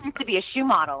actually used to be a shoe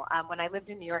model when I lived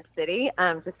in New York City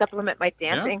to supplement my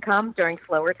dance Yeah. income during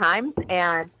slower times,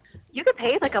 and you could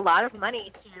pay like a lot of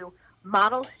money to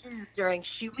model shoes during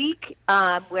Shoe Week,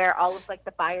 where all of like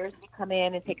the buyers would come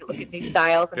in and take a look at new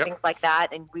styles and Yep. things like that,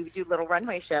 and we would do little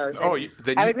runway shows. Oh, and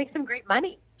then I you- would make some great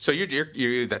money. So you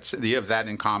have that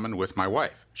in common with my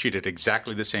wife. She did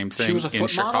exactly the same thing was a in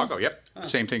foot model? Chicago. Yep,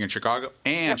 same thing in Chicago,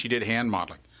 and she did hand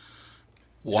modeling.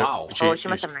 Wow. She must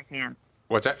have nice hands.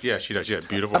 What's that? Yeah, she does. Yeah,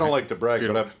 beautiful. I don't like to brag,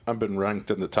 beautiful. but I've been ranked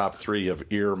in the top 3 of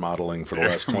ear modeling for the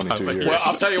last 22 years. Well,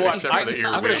 I'll tell you what. Except for the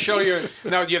I'm going to earwigs. show you.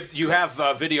 Now, you have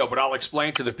video, but I'll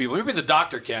explain to the people. Maybe the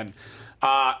doctor can.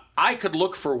 I could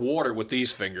look for water with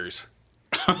these fingers.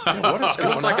 What is It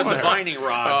looks like a on there? divining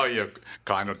rod. Oh, you have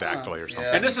gynodactyly or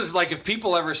something. And this is like if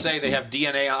people ever say they have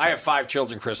DNA. I have 5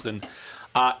 children, Kristen.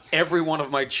 Every one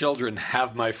of my children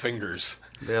have my fingers.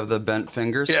 They have the bent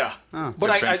fingers. Yeah. Oh.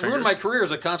 But Bent I fingers? ruined my career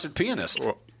as a concert pianist.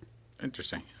 Well,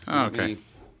 interesting. Oh, okay.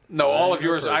 No, all of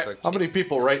yours. Perfect. How many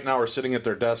people right now are sitting at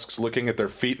their desks looking at their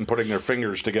feet and putting their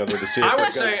fingers together to see if I would they've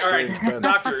got say, all right, strange bends?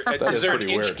 doctor, That is there an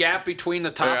pretty inch weird. gap between the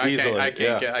top? Easily, I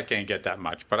yeah. can't get that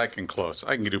much, but I can close.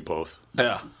 I can do both.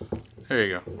 Yeah. There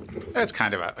you go. That's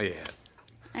kind of yeah.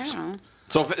 I don't know.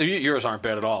 So yours aren't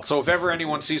bad at all. So if ever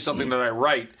anyone sees something that I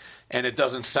write and it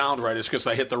doesn't sound right, it's because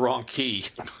I hit the wrong key.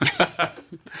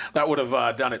 That would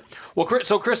have done it. Well,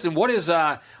 so Kristen, what's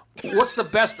the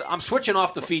best? I'm switching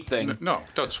off the feet thing. No,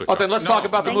 don't switch. Oh, then let's No. talk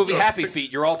about the Thank movie you. Happy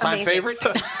Feet, your all-time Amazing. favorite.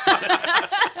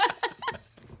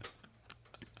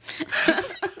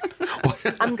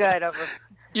 I'm good over.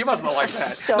 You must not like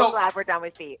that. So No, glad we're done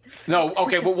with feet. no,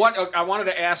 okay, but what I wanted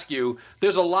to ask you,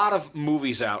 there's a lot of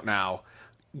movies out now.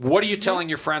 What are you telling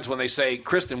your friends when they say,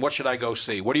 Kristen, what should I go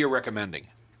see? What are you recommending?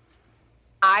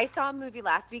 I saw a movie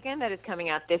last weekend that is coming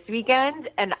out this weekend,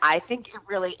 and I think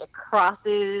it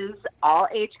crosses all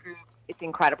age groups. It's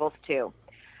Incredibles 2.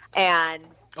 And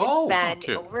Oh, it's been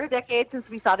cute. over a decade since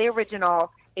we saw the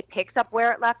original. It picks up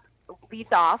where it leaves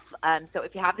off. So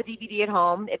if you have the DVD at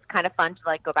home, it's kind of fun to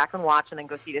like go back and watch and then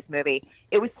go see this movie.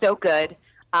 It was so good.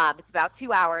 It's about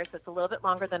 2 hours, so it's a little bit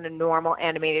longer than a normal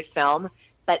animated film,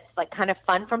 but like kind of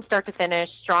fun from start to finish,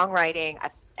 strong writing.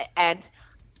 And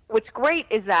what's great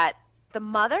is that the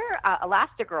mother,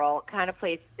 Elastigirl, kind of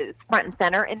plays front and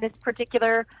center in this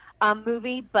particular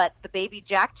movie, but the baby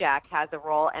Jack has a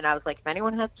role. And I was like, if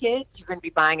anyone has kids, you're going to be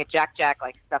buying a Jack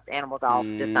like stuffed animal doll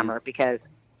this summer because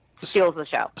it steals the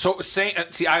show. So, see,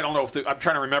 I don't know if I'm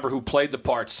trying to remember who played the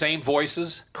part. Same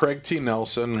voices? Craig T.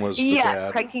 Nelson was the Yes,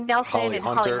 dad. Craig T. Nelson Holly and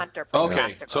Hunter. Holly Hunter. played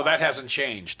Okay, Elastigirl. so that hasn't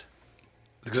changed.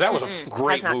 Because that was a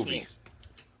great has not movie. changed.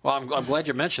 Well, I'm glad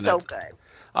you mentioned So it. good.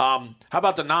 How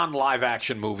about the non-live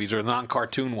action movies or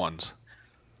non-cartoon ones?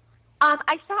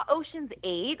 I saw Ocean's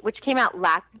 8, which came out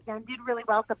last weekend, did really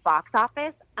well at the box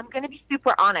office. I'm going to be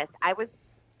super honest. I was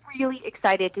really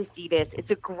excited to see this. It's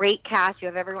a great cast. You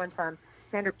have everyone from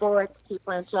Sandra Bullock, Kate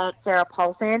Blanchett, Sarah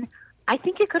Paulson. I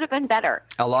think it could have been better.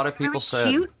 A lot of people said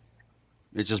cute,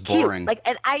 it's just boring. Like,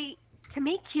 and to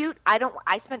me, cute. I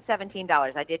spent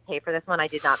 $17. I did pay for this one. I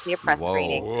did not see a press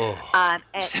screening. And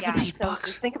 $17. So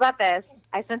just think about this.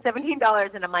 I spent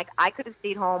 $17, and I'm like, I could have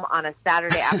stayed home on a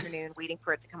Saturday afternoon waiting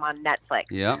for it to come on Netflix.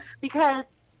 Yeah. Because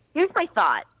here's my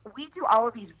thought. We do all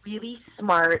of these really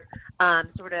smart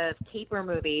sort of caper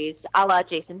movies, a la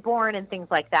Jason Bourne and things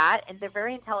like that, and they're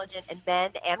very intelligent, and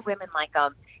men and women like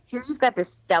them. Here you've got this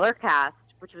stellar cast,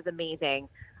 which was amazing,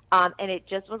 and it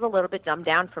just was a little bit dumbed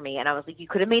down for me. And I was like, you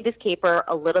could have made this caper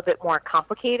a little bit more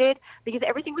complicated, because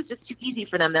everything was just too easy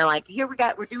for them. They're like,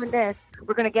 we're doing this,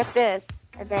 we're going to get this,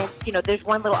 and then, there's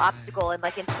one little obstacle, and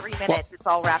like in 3 minutes it's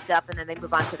all wrapped up, and then they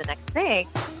move on to the next thing.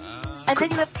 And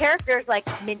then you have characters like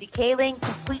Mindy Kaling,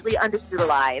 completely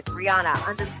underutilized. Rihanna,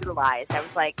 underutilized. I was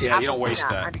like, yeah, you don't waste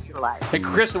that. Underutilized. Hey,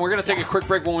 Kristen, we're going to take a quick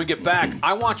break. When we get back,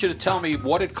 I want you to tell me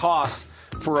what it costs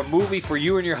for a movie for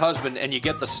you and your husband, and you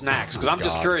get the snacks. Because I'm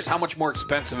just curious how much more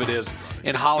expensive it is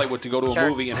in Hollywood to go to a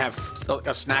movie and have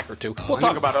a snack or two. We'll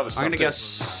talk about other stuff. I'm going to guess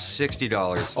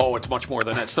 $60. Oh, it's much more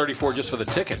than that. It's $34 just for the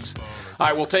tickets. All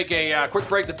right, we'll take a quick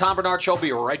break. The Tom Bernard Show.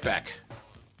 Be right back.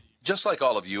 Just like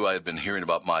all of you, I had been hearing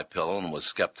about MyPillow and was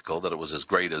skeptical that it was as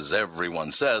great as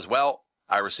everyone says. Well,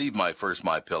 I received my first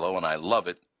MyPillow, and I love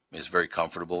it. It's very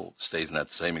comfortable, stays in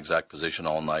that same exact position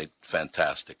all night.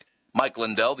 Fantastic. Mike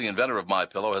Lindell, the inventor of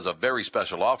MyPillow, has a very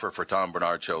special offer for Tom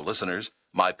Bernard Show listeners.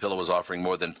 MyPillow is offering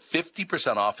more than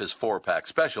 50% off his 4-pack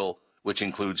special, which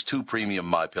includes 2 premium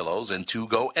MyPillows and 2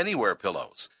 Go Anywhere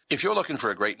pillows. If you're looking for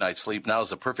a great night's sleep,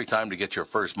 now's the perfect time to get your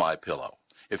first MyPillow.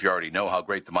 If you already know how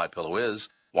great the MyPillow is,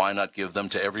 why not give them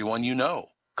to everyone you know?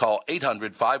 Call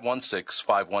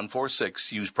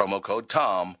 800-516-5146, use promo code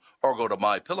TOM, or go to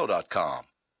MyPillow.com.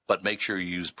 But make sure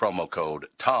you use promo code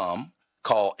TOM.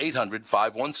 Call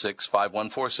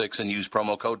 800-516-5146 and use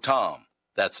promo code TOM.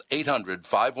 That's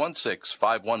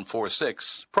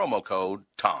 800-516-5146, promo code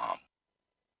TOM.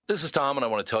 This is Tom, and I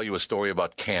want to tell you a story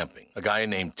about camping. A guy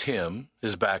named Tim,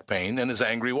 his back pain, and his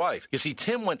angry wife. You see,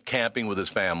 Tim went camping with his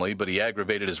family, but he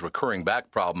aggravated his recurring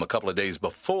back problem a couple of days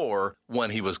before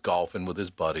when he was golfing with his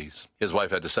buddies. His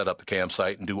wife had to set up the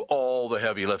campsite and do all the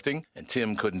heavy lifting, and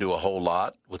Tim couldn't do a whole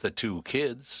lot with the 2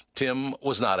 kids. Tim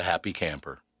was not a happy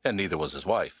camper. And neither was his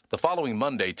wife. The following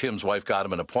Monday, Tim's wife got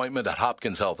him an appointment at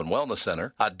Hopkins Health and Wellness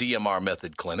Center, a DMR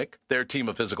Method clinic. Their team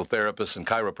of physical therapists and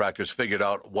chiropractors figured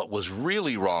out what was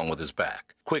really wrong with his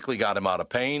back, quickly got him out of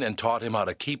pain, and taught him how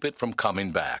to keep it from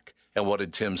coming back. And what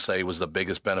did Tim say was the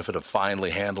biggest benefit of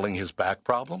finally handling his back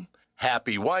problem?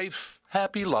 Happy wife,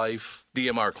 happy life.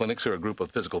 DMR clinics are a group of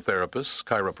physical therapists,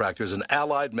 chiropractors, and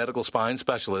allied medical spine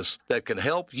specialists that can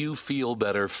help you feel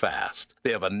better fast.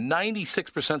 They have a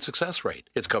 96% success rate.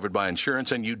 It's covered by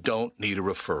insurance, and you don't need a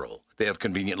referral. They have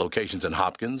convenient locations in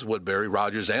Hopkins, Woodbury,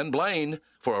 Rogers, and Blaine.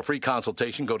 For a free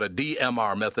consultation, go to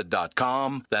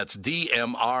dmrmethod.com. That's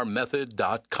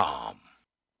dmrmethod.com.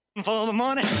 For the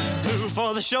money, 2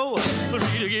 for the show,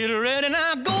 3 to get ready.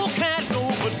 Now go, cat,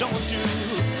 go, but don't you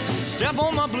step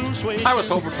on my blue suede. I was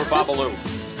hoping for Babalu.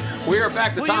 We are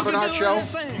back, the Tom Bernard Show.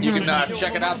 You can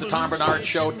check it out,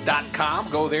 thetombernarshow.com.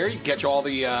 Go there. You can catch all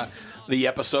the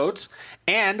episodes.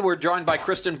 And we're joined by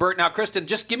Kristen Burt. Now, Kristen,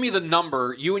 just give me the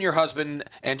number, you and your husband,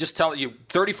 and just tell you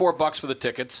 $34 for the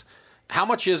tickets. How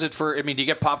much is it for, do you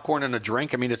get popcorn and a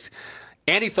drink?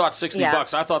 Andy thought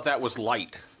 $60. I thought that was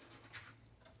light.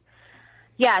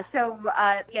 Yeah, so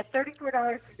 $34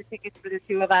 for the tickets for the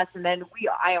 2 of us, and then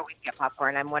I always get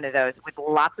popcorn. I'm one of those with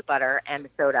lots of butter and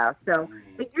soda. So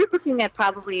if you're looking at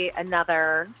probably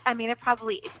another,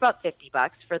 it's about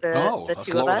 $50 for the 2 of us.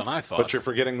 That's lower than I thought. But you're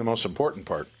forgetting the most important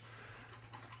part.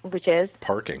 Which is?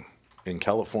 Parking in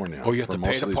California. Oh, you have to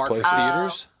pay to park for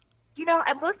theaters?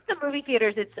 At most of the movie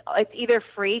theaters, it's either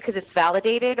free because it's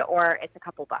validated, or it's a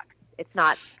couple bucks. It's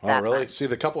not that Oh, really? much. See,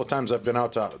 the couple of times I've been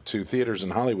out to theaters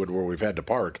in Hollywood where we've had to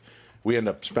park, we end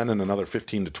up spending another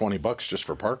 $15 to $20 just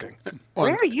for parking.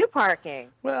 Where are you parking?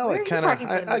 Well, I kind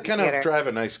of drive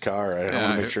a nice car. I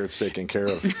want to make sure it's taken care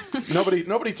of.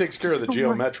 Nobody takes care of the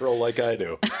Geo Metro like I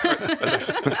do.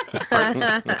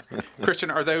 Christian,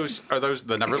 are those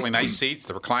the really nice seats,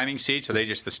 the reclining seats, or are they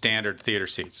just the standard theater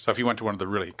seats? So if you went to one of the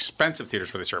really expensive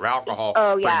theaters where they serve alcohol,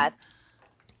 Yeah.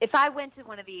 If I went to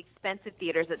one of the expensive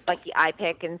theaters, like the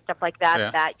iPic and stuff like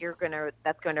that,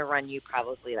 that's gonna run you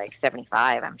probably like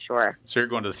 $75, I'm sure. So you're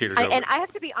going to the theaters. And I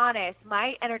have to be honest,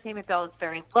 my entertainment bill is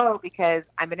very low because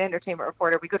I'm an entertainment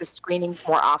reporter. We go to screenings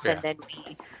more often than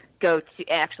we go to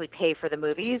actually pay for the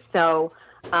movies. So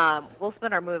we'll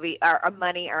spend our money,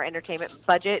 our entertainment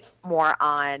budget more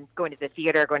on going to the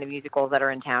theater, going to musicals that are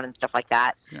in town and stuff like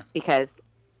that, because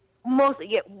Mostly,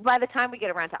 yeah, by the time we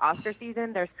get around to Oscar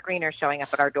season, there's screeners showing up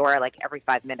at our door like every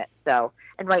 5 minutes. So,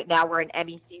 and right now we're in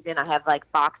Emmy season. I have like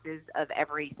boxes of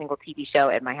every single TV show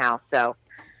at my house. So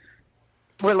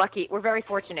we're lucky. We're very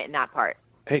fortunate in that part.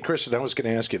 Hey, Kristen, I was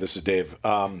going to ask you, this is Dave.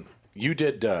 You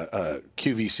did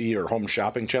QVC or Home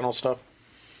Shopping Channel stuff?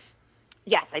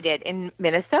 Yes, I did. In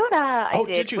Minnesota, I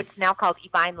did you? What's now called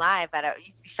eVine Live. It used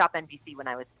to be Shop NBC when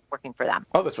I was working for them.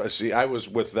 Oh, that's right. See, I was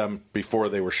with them before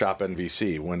they were Shop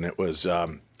NBC, when it was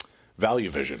Value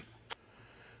Vision.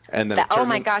 And then oh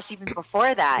my gosh, even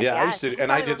before that. Yeah, yes. I used to,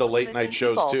 and I did the late night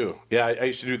shows too. Yeah, I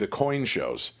used to do the coin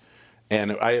shows.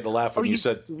 And I had to laugh when you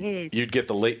said you'd get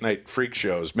the late night freak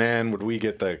shows. Man, would we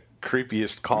get the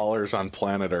creepiest callers on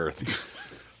planet Earth.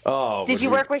 Oh, did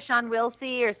you work with Sean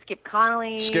Wilsey or Skip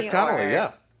Connolly? Skip Connolly,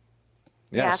 yeah.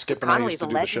 Yeah, Skip and I used to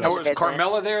do the show. Was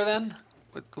Carmela there then?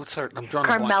 What's her? I'm drawing a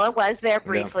blank. Carmela was there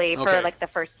briefly for like the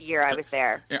first year I was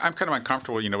there. Yeah, I'm kind of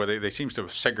uncomfortable, where they seem to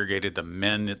have segregated the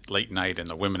men at late night and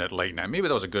the women at late night. Maybe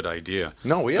that was a good idea.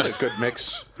 No, we had a good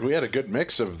mix. We had a good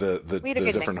mix of the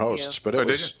different hosts, but it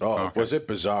was was it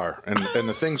bizarre? And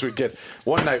the things we get.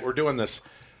 One night we're doing this.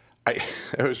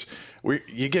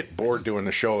 You get bored doing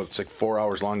the show. It's like 4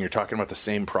 hours long. You're talking about the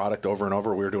same product over and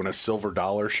over. We were doing a silver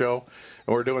dollar show,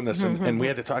 and we're doing this, and we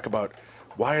had to talk about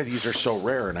why these are so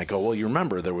rare. And I go, well, you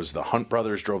remember there was the Hunt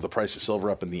brothers drove the price of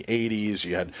silver up in the 80s.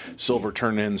 You had silver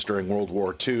turn-ins during World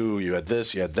War II. You had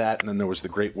this, you had that, and then there was the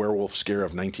Great Werewolf Scare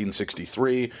of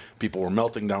 1963. People were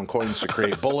melting down coins to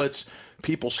create bullets.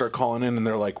 People start calling in, and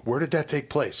they're like, where did that take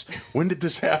place? When did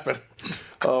this happen?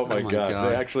 Oh, my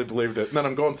God. They actually believed it. And then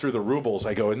I'm going through the rubles.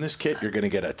 I go, in this kit, you're going to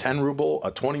get a 10 ruble,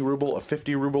 a 20 ruble, a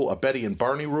 50 ruble, a Betty and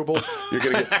Barney ruble. You're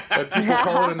going to get, and people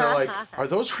call in, and they're like, are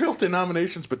those real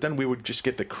denominations? But then we would just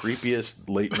get the creepiest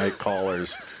late-night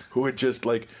callers who would just,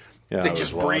 like, they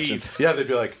just breathe. Yeah, they'd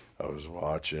be like, I was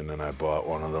watching, and I bought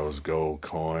one of those gold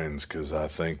coins because I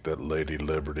think that Lady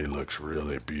Liberty looks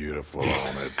really beautiful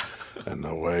on it. And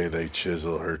the way they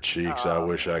chisel her cheeks, I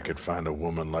wish I could find a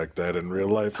woman like that in real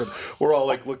life. And we're all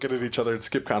like looking at each other, and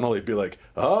Skip Connolly would be like,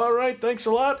 all right, thanks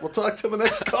a lot. We'll talk to the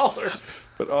next caller.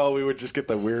 But we would just get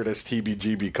the weirdest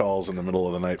heebie-jeebie calls in the middle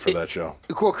of the night for that show.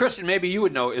 Well, Kristen, maybe you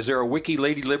would know. Is there a wiki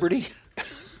Lady Liberty?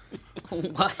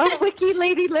 What? A wiki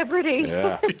Lady Liberty.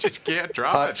 Yeah. You just can't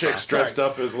drop Hot it. chicks dressed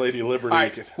up as Lady Liberty. All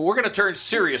right, well, we're going to turn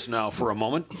serious now for a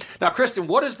moment. Now, Kristen,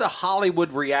 what is the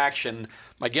Hollywood reaction?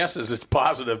 My guess is it's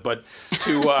positive, but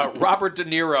to Robert De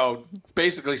Niro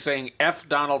basically saying F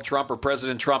Donald Trump or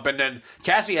President Trump. And then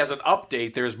Cassie has an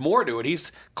update. There's more to it.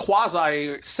 He's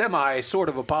semi sort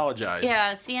of apologized.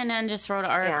 Yeah, CNN just wrote an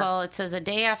article. Yeah. It says a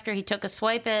day after he took a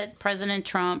swipe at President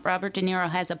Trump, Robert De Niro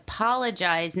has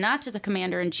apologized not to the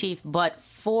commander-in-chief, but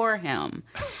for him.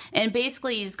 And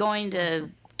basically he's going to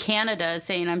Canada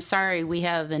saying, I'm sorry, we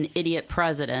have an idiot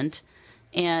president.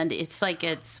 And it's like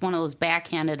it's one of those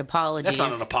backhanded apologies. That's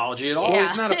not an apology at all. Yeah.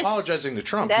 He's not apologizing to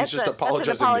Trump. He's just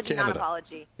apologizing to Canada. Not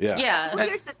apology. Yeah. Well,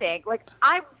 here's the thing. Like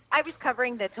I was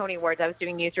covering the Tony Awards. I was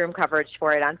doing newsroom coverage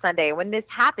for it on Sunday. When this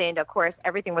happened, of course,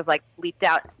 everything was like leaked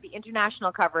out. The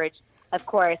international coverage, of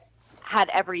course, had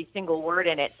every single word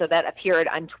in it, so that appeared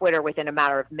on Twitter within a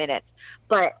matter of minutes.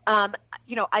 But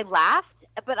I laughed,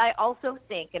 but I also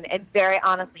think, and very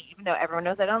honestly, even though everyone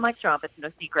knows I don't like Trump, it's no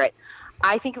secret.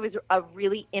 I think it was a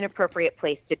really inappropriate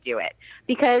place to do it.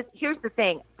 Because here's the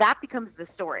thing, that becomes the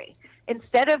story.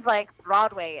 Instead of like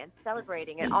Broadway and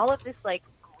celebrating and all of this like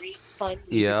great fun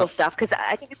musical stuff, because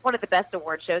I think it's one of the best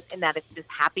award shows in that it's just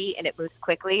happy and it moves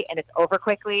quickly and it's over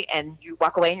quickly and you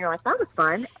walk away and you're like, that was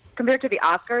fun. Compared to the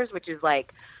Oscars, which is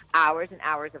like hours and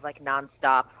hours of like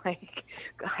nonstop, like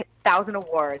 1,000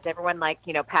 awards, everyone like,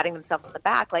 patting themselves on the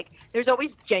back. Like there's always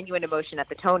genuine emotion at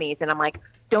the Tonys. And I'm like,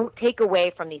 don't take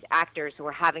away from these actors who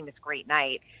are having this great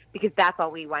night, because that's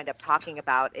all we wind up talking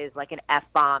about is like an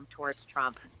F-bomb towards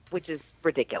Trump, which is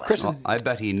ridiculous. Well, I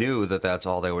bet he knew that that's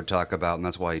all they would talk about, and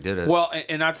that's why he did it. Well,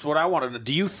 and that's what I wanted to know.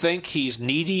 Do you think he's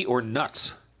needy or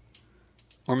nuts?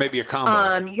 Or maybe a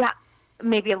combo? Yeah.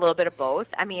 Maybe a little bit of both.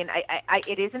 I mean, I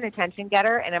it is an attention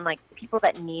getter, and I'm like, people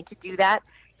that need to do that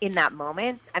in that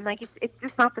moment, I'm like, it's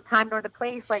just not the time nor the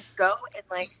place. Like, go and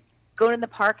like go in the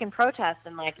park and protest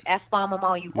and like F-bomb them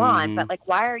all you want, but like,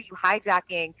 why are you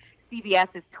hijacking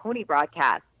CBS's Tony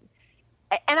broadcast?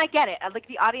 And I get it. Like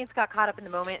the audience got caught up in the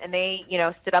moment, and they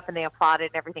stood up and they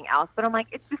applauded and everything else. But I'm like,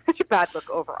 it's just such a bad look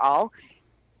overall.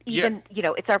 Even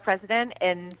it's our president,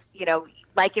 and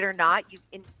like it or not,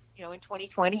 in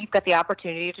 2020, you've got the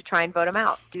opportunity to try and vote him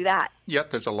out. Do that.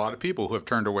 Yet there's a lot of people who have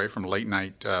turned away from late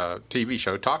night TV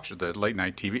show talk shows, the late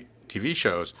night TV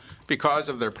shows, because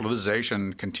of their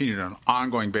politicization continued on an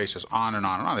ongoing basis, on and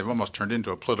on and on. They've almost turned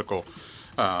into a political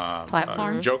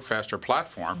platform, Jokefest or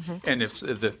platform. And if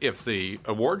the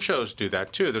award shows do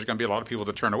that too, there's going to be a lot of people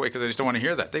to turn away because they just don't want to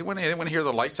hear that. They want to hear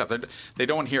the light stuff. They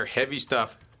don't want to hear heavy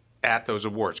stuff at those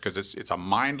awards because it's a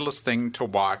mindless thing to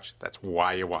watch. That's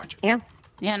why you watch it.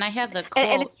 Yeah, and I have the quote.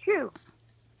 And it's true.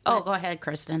 Oh, go ahead,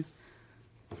 Kristen.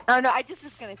 Oh, no, I just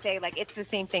was going to say, like, it's the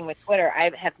same thing with Twitter.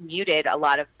 I have muted a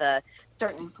lot of the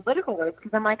certain political words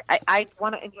because I'm like, I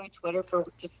want to enjoy Twitter for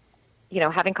just,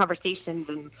 having conversations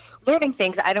and learning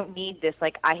things. I don't need this,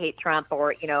 like, I hate Trump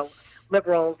or,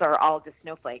 liberals are all just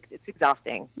snowflakes. It's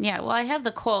exhausting. Yeah, well, I have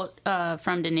the quote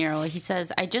from De Niro. He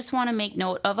says, "I just want to make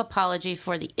note of apology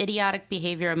for the idiotic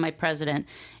behavior of my president.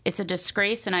 It's a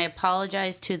disgrace, and I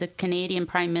apologize to the Canadian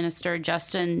Prime Minister,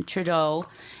 Justin Trudeau,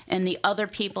 and the other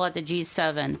people at the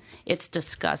G7. It's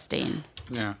disgusting."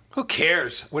 Yeah. Who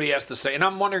cares what he has to say? And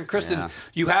I'm wondering, Kristen,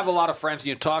 you have a lot of friends and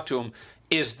you talk to them.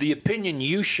 Is the opinion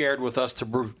you shared with us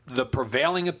the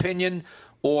prevailing opinion,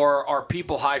 or are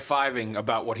people high-fiving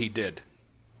about what he did?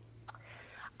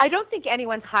 I don't think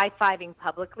anyone's high-fiving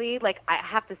publicly. Like, I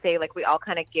have to say, like, we all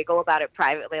kind of giggle about it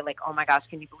privately, like, oh my gosh,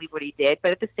 can you believe what he did?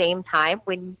 But at the same time,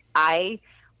 when I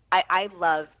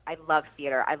love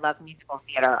theater. I love musical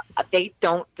theater. They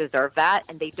don't deserve that,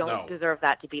 and they don't deserve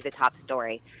that to be the top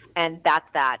story. And that's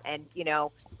that. And,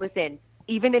 listen,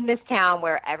 even in this town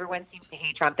where everyone seems to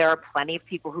hate Trump, there are plenty of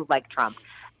people who like Trump.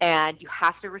 And you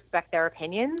have to respect their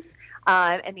opinions.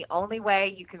 And the only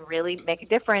way you can really make a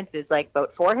difference is, like,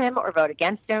 vote for him or vote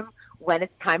against him when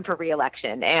it's time for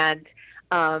re-election. And,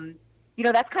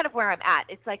 that's kind of where I'm at.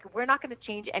 It's like we're not going to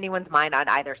change anyone's mind on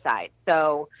either side.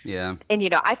 So, yeah.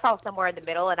 And, I fall somewhere in the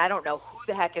middle, and I don't know who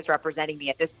the heck is representing me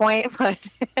at this point. But,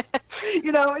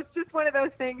 it's just one of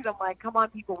those things. I'm like, come on,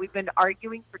 people. We've been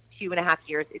arguing for 2.5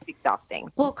 years. It's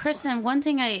exhausting. Well, Kristen, one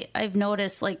thing I've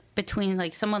noticed, like, between,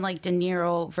 like, someone like De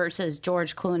Niro versus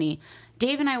George Clooney,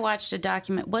 Dave and I watched a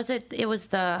document. It was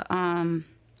the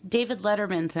David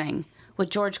Letterman thing with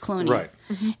George Clooney. Right.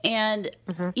 And,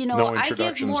 no I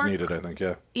give more needed, I think,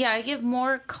 yeah. Yeah, I give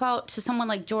more clout to someone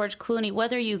like George Clooney,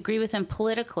 whether you agree with him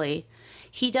politically.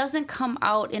 He doesn't come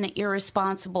out in an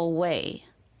irresponsible way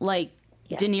like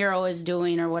De Niro is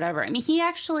doing or whatever. I mean, he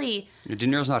actually... De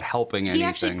Niro's not helping anything. He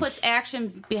actually puts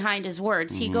action behind his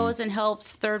words. He goes and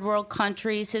helps third world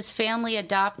countries. His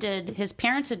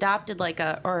parents adopted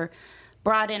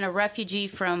brought in a refugee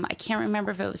from, I can't remember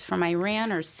if it was from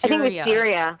Iran or Syria. I think it was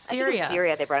Syria.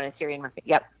 Syria. They brought in a Syrian refugee.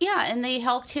 Yep. Yeah, and they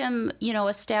helped him,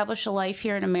 establish a life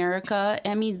here in America.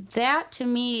 I mean, that to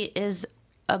me is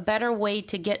a better way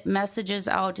to get messages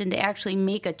out and to actually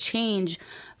make a change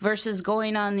versus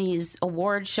going on these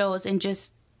award shows and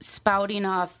just spouting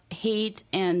off hate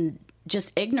and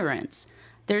just ignorance.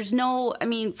 There's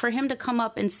for him to come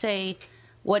up and say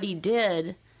what he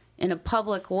did in a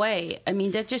public way, I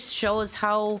mean, that just shows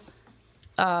how...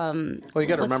 well, you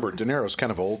got to remember, De Niro's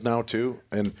kind of old now, too.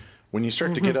 And when you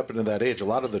start to get up into that age, a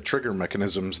lot of the trigger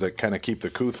mechanisms that kind of keep the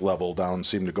couth level down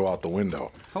seem to go out the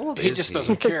window. How old is he? Just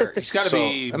doesn't care. He's got to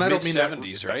be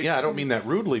mid-70s, right? Yeah, I don't mean that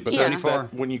rudely,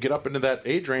 but when you get up into that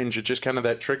age range, it's just kind of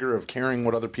that trigger of caring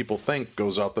what other people think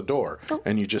goes out the door,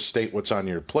 and you just state what's on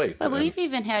your plate. But we've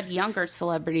even had younger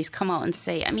celebrities come out and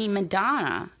say, I mean,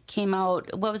 Madonna came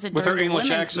out, what was it, with during her the English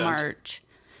Women's accent. March.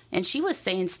 And she was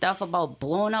saying stuff about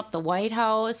blowing up the White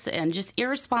House and just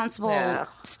irresponsible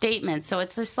statements. So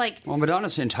it's just like... Well,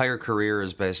 Madonna's entire career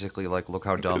is basically like, look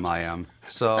how dumb I am.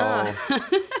 So...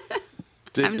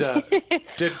 Did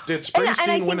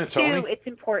Springsteen win a Tony? Too, it's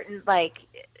important, like...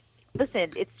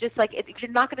 Listen, it's just like,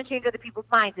 you're not going to change other people's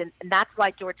minds. And that's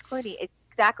why George Clooney,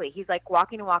 exactly, he's like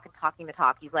walking the walk and talking the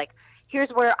talk. He's like, here's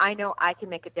where I know I can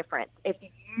make a difference. If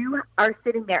you are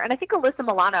sitting there, and I think Alyssa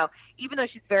Milano, even though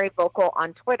she's very vocal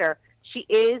on Twitter, she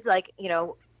is like,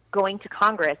 going to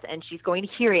Congress and she's going to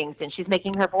hearings and she's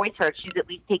making her voice heard. She's at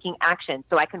least taking action.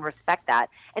 So I can respect that.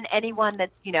 And anyone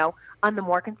that's, on the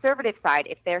more conservative side,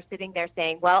 if they're sitting there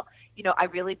saying, well, I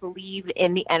really believe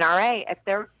in the NRA, if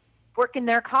they're working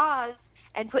their cause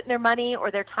and putting their money or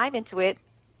their time into it,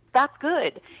 that's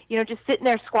good. Just sitting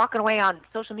there squawking away on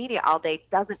social media all day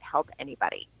doesn't help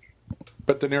anybody.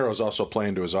 But De Niro's also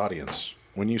playing to his audience.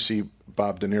 When you see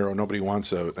Bob De Niro, nobody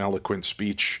wants an eloquent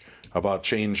speech about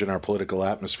change in our political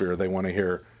atmosphere. They want to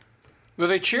hear. Well,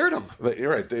 they cheered him. You're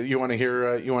right. You want to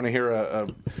hear.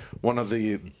 One of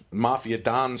the mafia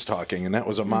dons talking, and that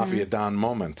was a mafia don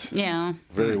moment. Yeah.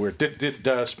 Very weird. Did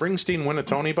Springsteen win a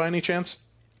Tony by any chance?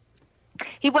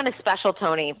 He won a special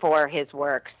Tony for his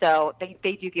work, so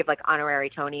they do give like honorary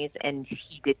Tonys, and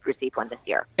he did receive one this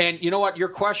year. And you know what? Your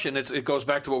question, it goes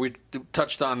back to what we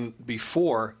touched on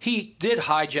before. He did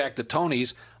hijack the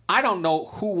Tonys. I don't know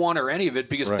who won or any of it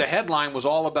because the headline was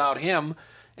all about him,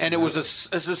 And it was a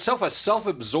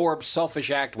self-absorbed,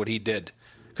 selfish act what he did.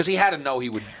 Because he had to know he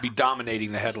would be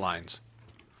dominating the headlines.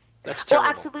 That's terrible.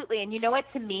 Well, absolutely. And you know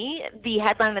what? To me, the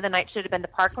headline of the night should have been the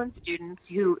Parkland students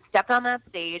who stepped on that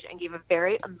stage and gave a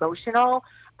very emotional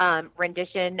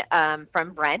rendition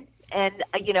from Brent. And,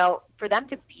 for them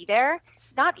to be there,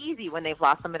 not easy when they've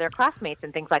lost some of their classmates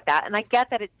and things like that. And I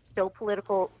get that it's so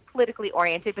politically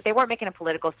oriented, but they weren't making a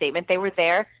political statement. They were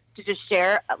there to just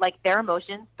share, their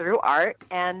emotions through art.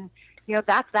 And,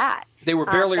 that's that. They were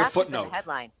barely a that's footnote. The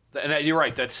headline. And you're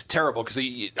right. That's terrible because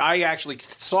I actually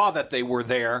saw that they were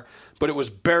there, but it was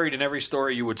buried in every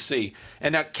story you would see.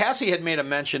 And now Cassie had made a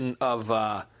mention of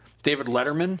David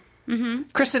Letterman. Mm-hmm.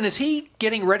 Kristen, is he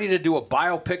getting ready to do a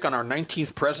biopic on our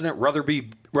 19th president,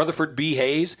 Rutherford B.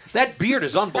 Hayes? That beard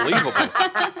is unbelievable.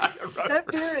 That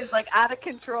beard is out of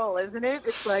control, isn't it?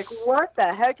 It's what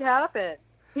the heck happened?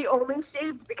 He only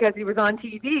shaved because he was on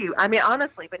TV. I mean,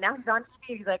 honestly, but now he's on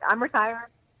TV. He's like, I'm retired.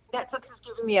 Netflix is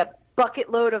giving me a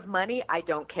bucket load of money. I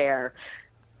don't care.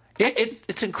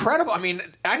 It's incredible. I mean,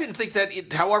 I didn't think that,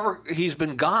 however he's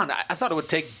been gone, I thought it would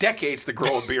take decades to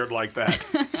grow a beard like that.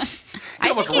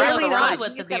 I think he looks good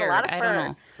with the beard. I don't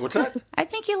know. What's that? I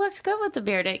think he looks good with the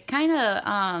beard. It kind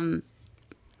of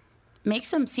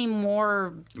makes him seem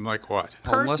more... Like what?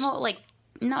 Personal, Homeless?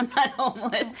 No, not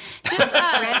homeless. Just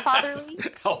grandfatherly?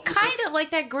 Kind of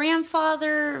like that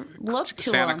grandfather look to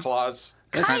Santa him. Claus.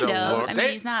 Kind of. Look. I mean,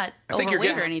 he's not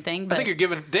overweight or anything. But I think you're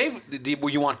giving Dave.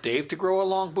 Would you want Dave to grow a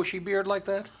long, bushy beard like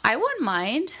that? I wouldn't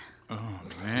mind. Oh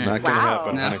man, Not gonna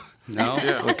happen. No. honey. No?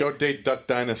 Yeah. Go date Duck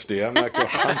Dynasty. I'm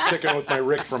sticking with my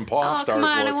Rick from Pawn Oh, Stars come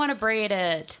on. look. I want to braid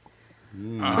it.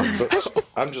 So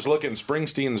I'm just looking.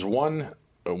 Springsteen's one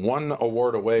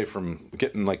award away from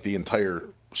getting the entire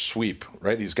sweep.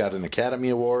 Right? He's got an Academy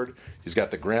Award. He's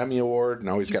got the Grammy Award.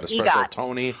 Now he's got a special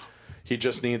Tony. He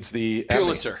just needs the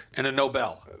Pulitzer Emmy. and a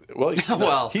Nobel.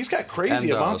 Well, he's got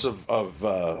crazy amounts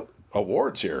of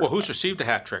awards here. Well, who's received a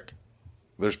hat trick?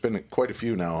 There's been quite a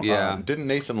few now. Yeah. Didn't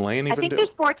Nathan Lane even I think do? there's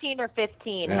 14 or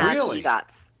 15. Yeah. Really? EGOTs.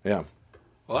 Yeah.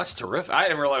 Well, that's terrific. I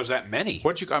didn't realize that many.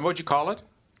 What'd you call it?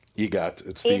 EGOT.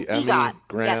 It's the Emmy, EGOT.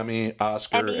 Grammy,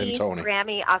 Oscar, Emmy, and Tony.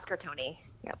 Grammy, Oscar, Tony.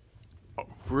 Yep.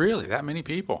 Really? That many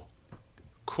people?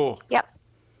 Cool. Yep.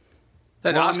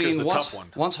 That Well, Oscar's the once, tough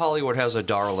one. Once Hollywood has a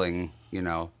darling,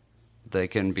 they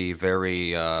can be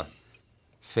very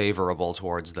favorable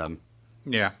towards them.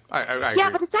 Yeah, I agree.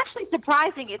 Yeah, but it's actually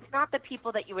surprising. It's not the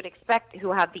people that you would expect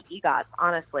who have the EGOTs,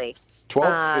 honestly.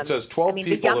 12. It says 12 people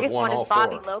the have youngest won one all is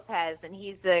Bobby four. Lopez, and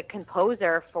he's the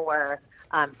composer for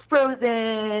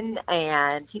Frozen,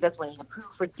 and he does Winnie the Pooh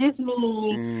for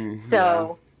Disney.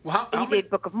 So Well, he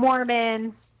did Book of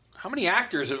Mormon. How many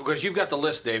actors, because you've got the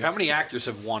list, Dave, how many actors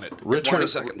have won it? 20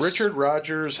 seconds. Richard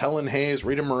Rogers, Helen Hayes,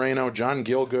 Rita Moreno, John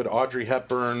Gielgud, Audrey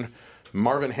Hepburn,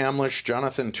 Marvin Hamlish,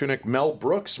 Jonathan Tunick, Mel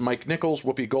Brooks, Mike Nichols,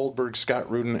 Whoopi Goldberg, Scott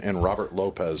Rudin, and Robert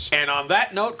Lopez. And on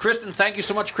that note, Kristen, thank you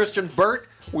so much, Kristen Burt.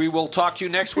 We will talk to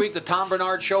you next week. The Tom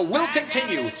Bernard Show will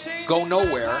continue. Go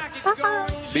nowhere.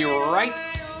 Be right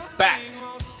back.